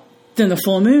 well, then the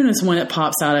full moon is when it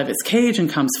pops out of its cage and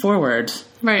comes forward.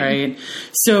 Right.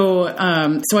 So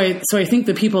I think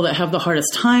the people that have the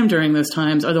hardest time during those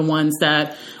times are the ones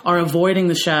that are avoiding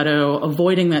the shadow,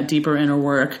 avoiding that deeper inner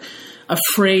work,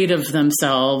 afraid of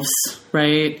themselves,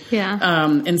 right? Yeah.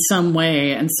 In some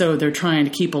way. And so they're trying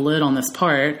to keep a lid on this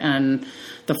part, and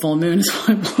the full moon is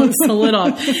what blows the lid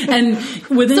off. And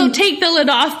so take the lid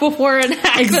off before it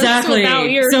happens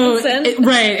without your consent.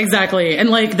 Right, exactly. And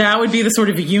like that would be the sort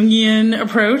of Jungian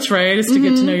approach, right? Is to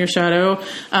get to know your shadow.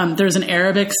 There's an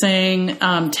Arabic saying,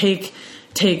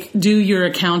 do your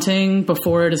accounting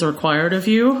before it is required of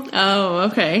you. Oh,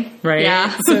 okay. Right? Yeah.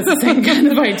 So it's the same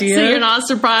kind of idea. So you're not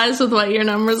surprised with what your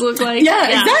numbers look like?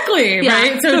 Yeah. Exactly. Yeah.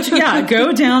 Right? So yeah,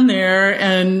 go down there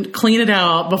and clean it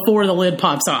out before the lid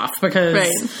pops off, because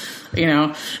you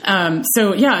know,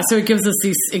 so it gives us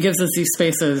these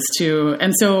spaces to,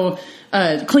 and so,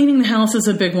 cleaning the house is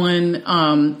a big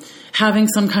one. Having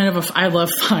some kind of I love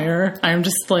fire. I'm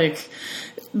just like,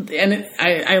 and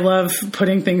I love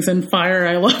putting things in fire.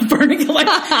 I love burning. Like,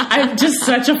 I'm just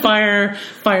such a fire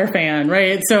fan,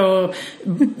 right? So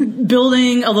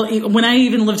building when I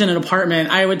even lived in an apartment,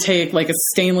 I would take like a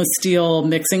stainless steel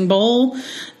mixing bowl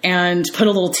and put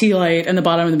a little tea light in the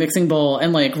bottom of the mixing bowl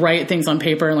and like write things on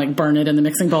paper and like burn it in the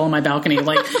mixing bowl on my balcony.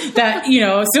 Like that, you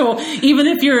know, so even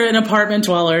if you're an apartment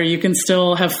dweller, you can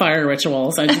still have fire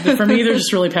rituals. For me, they're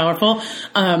just really powerful.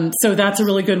 So that's a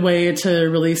really good way to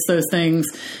release those things.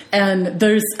 And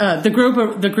there's the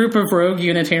group of rogue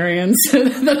Unitarians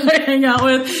that I hang out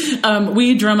with.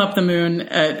 We drum up the moon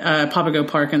at Papago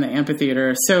Park in the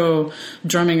amphitheater. So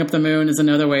drumming up the moon is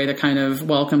another way to kind of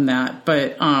welcome that.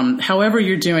 But however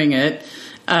you're doing it,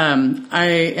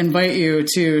 I invite you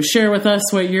to share with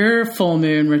us what your full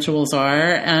moon rituals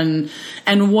are, and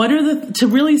what are to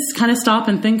really kind of stop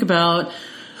and think about,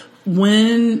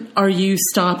 when are you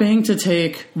stopping to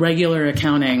take regular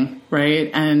accounting, right?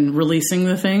 And releasing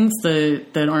the things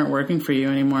that aren't working for you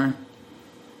anymore.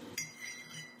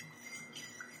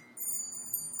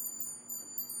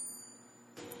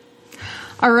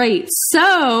 All right,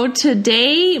 so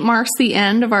today marks the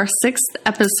end of our 6th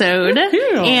episode,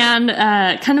 and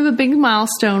kind of a big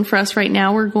milestone for us right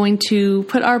now. We're going to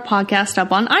put our podcast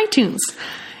up on iTunes.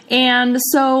 And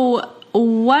so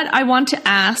what I want to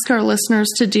ask our listeners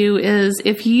to do is,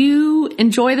 if you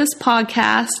enjoy this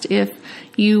podcast, if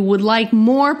you would like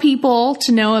more people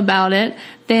to know about it,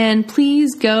 then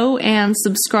please go and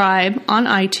subscribe on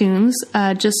iTunes.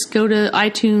 Just go to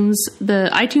iTunes,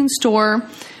 the iTunes store,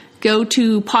 go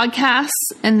to podcasts,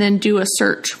 and then do a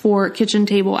search for Kitchen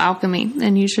Table Alchemy,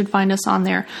 and you should find us on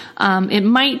there. It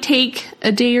might take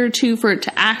a day or two for it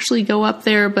to actually go up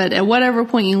there, but at whatever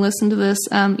point you listen to this,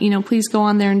 please go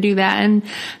on there and do that. And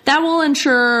that will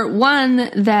ensure,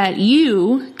 one, that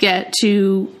you get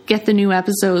to get the new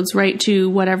episodes right to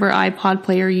whatever iPod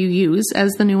player you use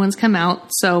as the new ones come out.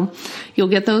 So you'll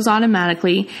get those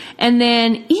automatically. And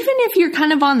then even if you're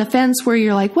kind of on the fence where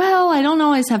you're like, well, I don't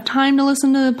always have time to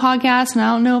listen to the podcast, and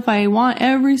I don't know if I want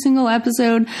every single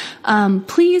episode,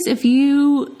 please, if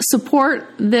you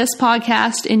support this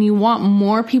podcast and you want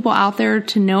more people out there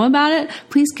to know about it,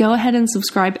 please go ahead and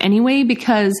subscribe anyway,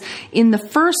 because in the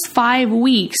first 5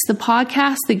 weeks, the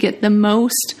podcasts that get the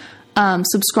most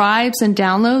subscribes and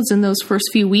downloads in those first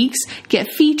few weeks get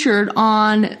featured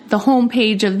on the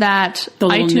homepage of that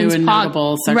iTunes pod.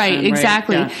 Section, right,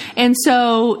 exactly. Right, yeah. And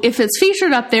so if it's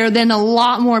featured up there, then a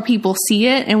lot more people see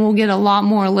it, and we'll get a lot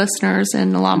more listeners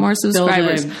and a lot more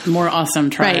subscribers. Build a more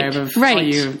awesome tribe of all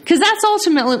you. Because that's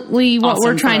ultimately what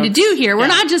we're trying to do here. We're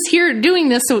not just here doing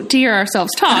this to hear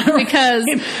ourselves talk, because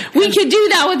we could do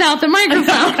that without the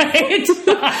microphone.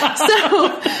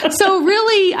 So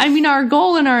really, I mean, our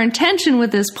goal and our intention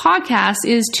with this podcast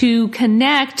is to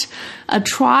connect a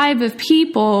tribe of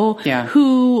people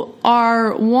who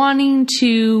are wanting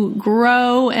to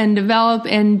grow and develop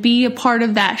and be a part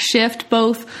of that shift,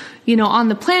 both, on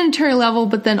the planetary level,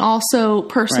 but then also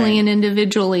personally and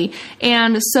individually.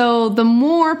 And so the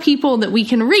more people that we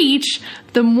can reach,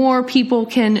 the more people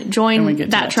can join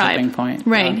that tribe. Point.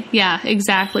 Right. Yeah,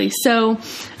 exactly. So,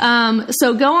 go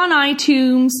on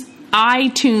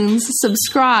iTunes,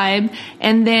 subscribe,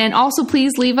 and then also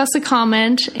please leave us a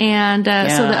comment, and so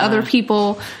that other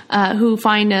people who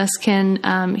find us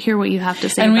can hear what you have to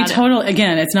say. And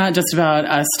again, it's not just about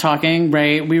us talking,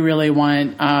 right? We really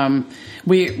want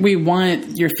we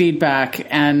want your feedback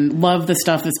and love the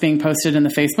stuff that's being posted in the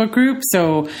Facebook group.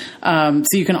 So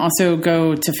you can also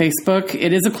go to Facebook.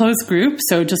 It is a closed group,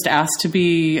 so just ask to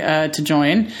be to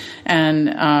join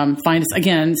and find us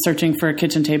again, searching for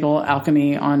Kitchen Table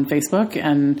Alchemy on Facebook,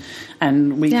 and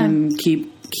we can keep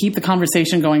the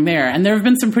conversation going there. And there have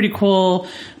been some pretty cool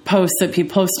posts that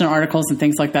people post in articles and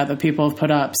things like that people have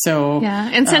put up. So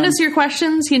and send us your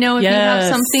questions. If you have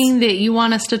something that you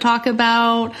want us to talk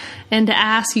about and to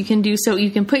ask, you can do so.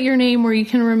 You can put your name or you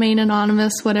can remain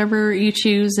anonymous, whatever you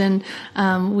choose. And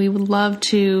we would love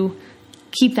to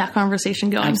keep that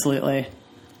conversation going. Absolutely.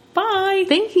 Bye.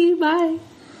 Thank you. Bye.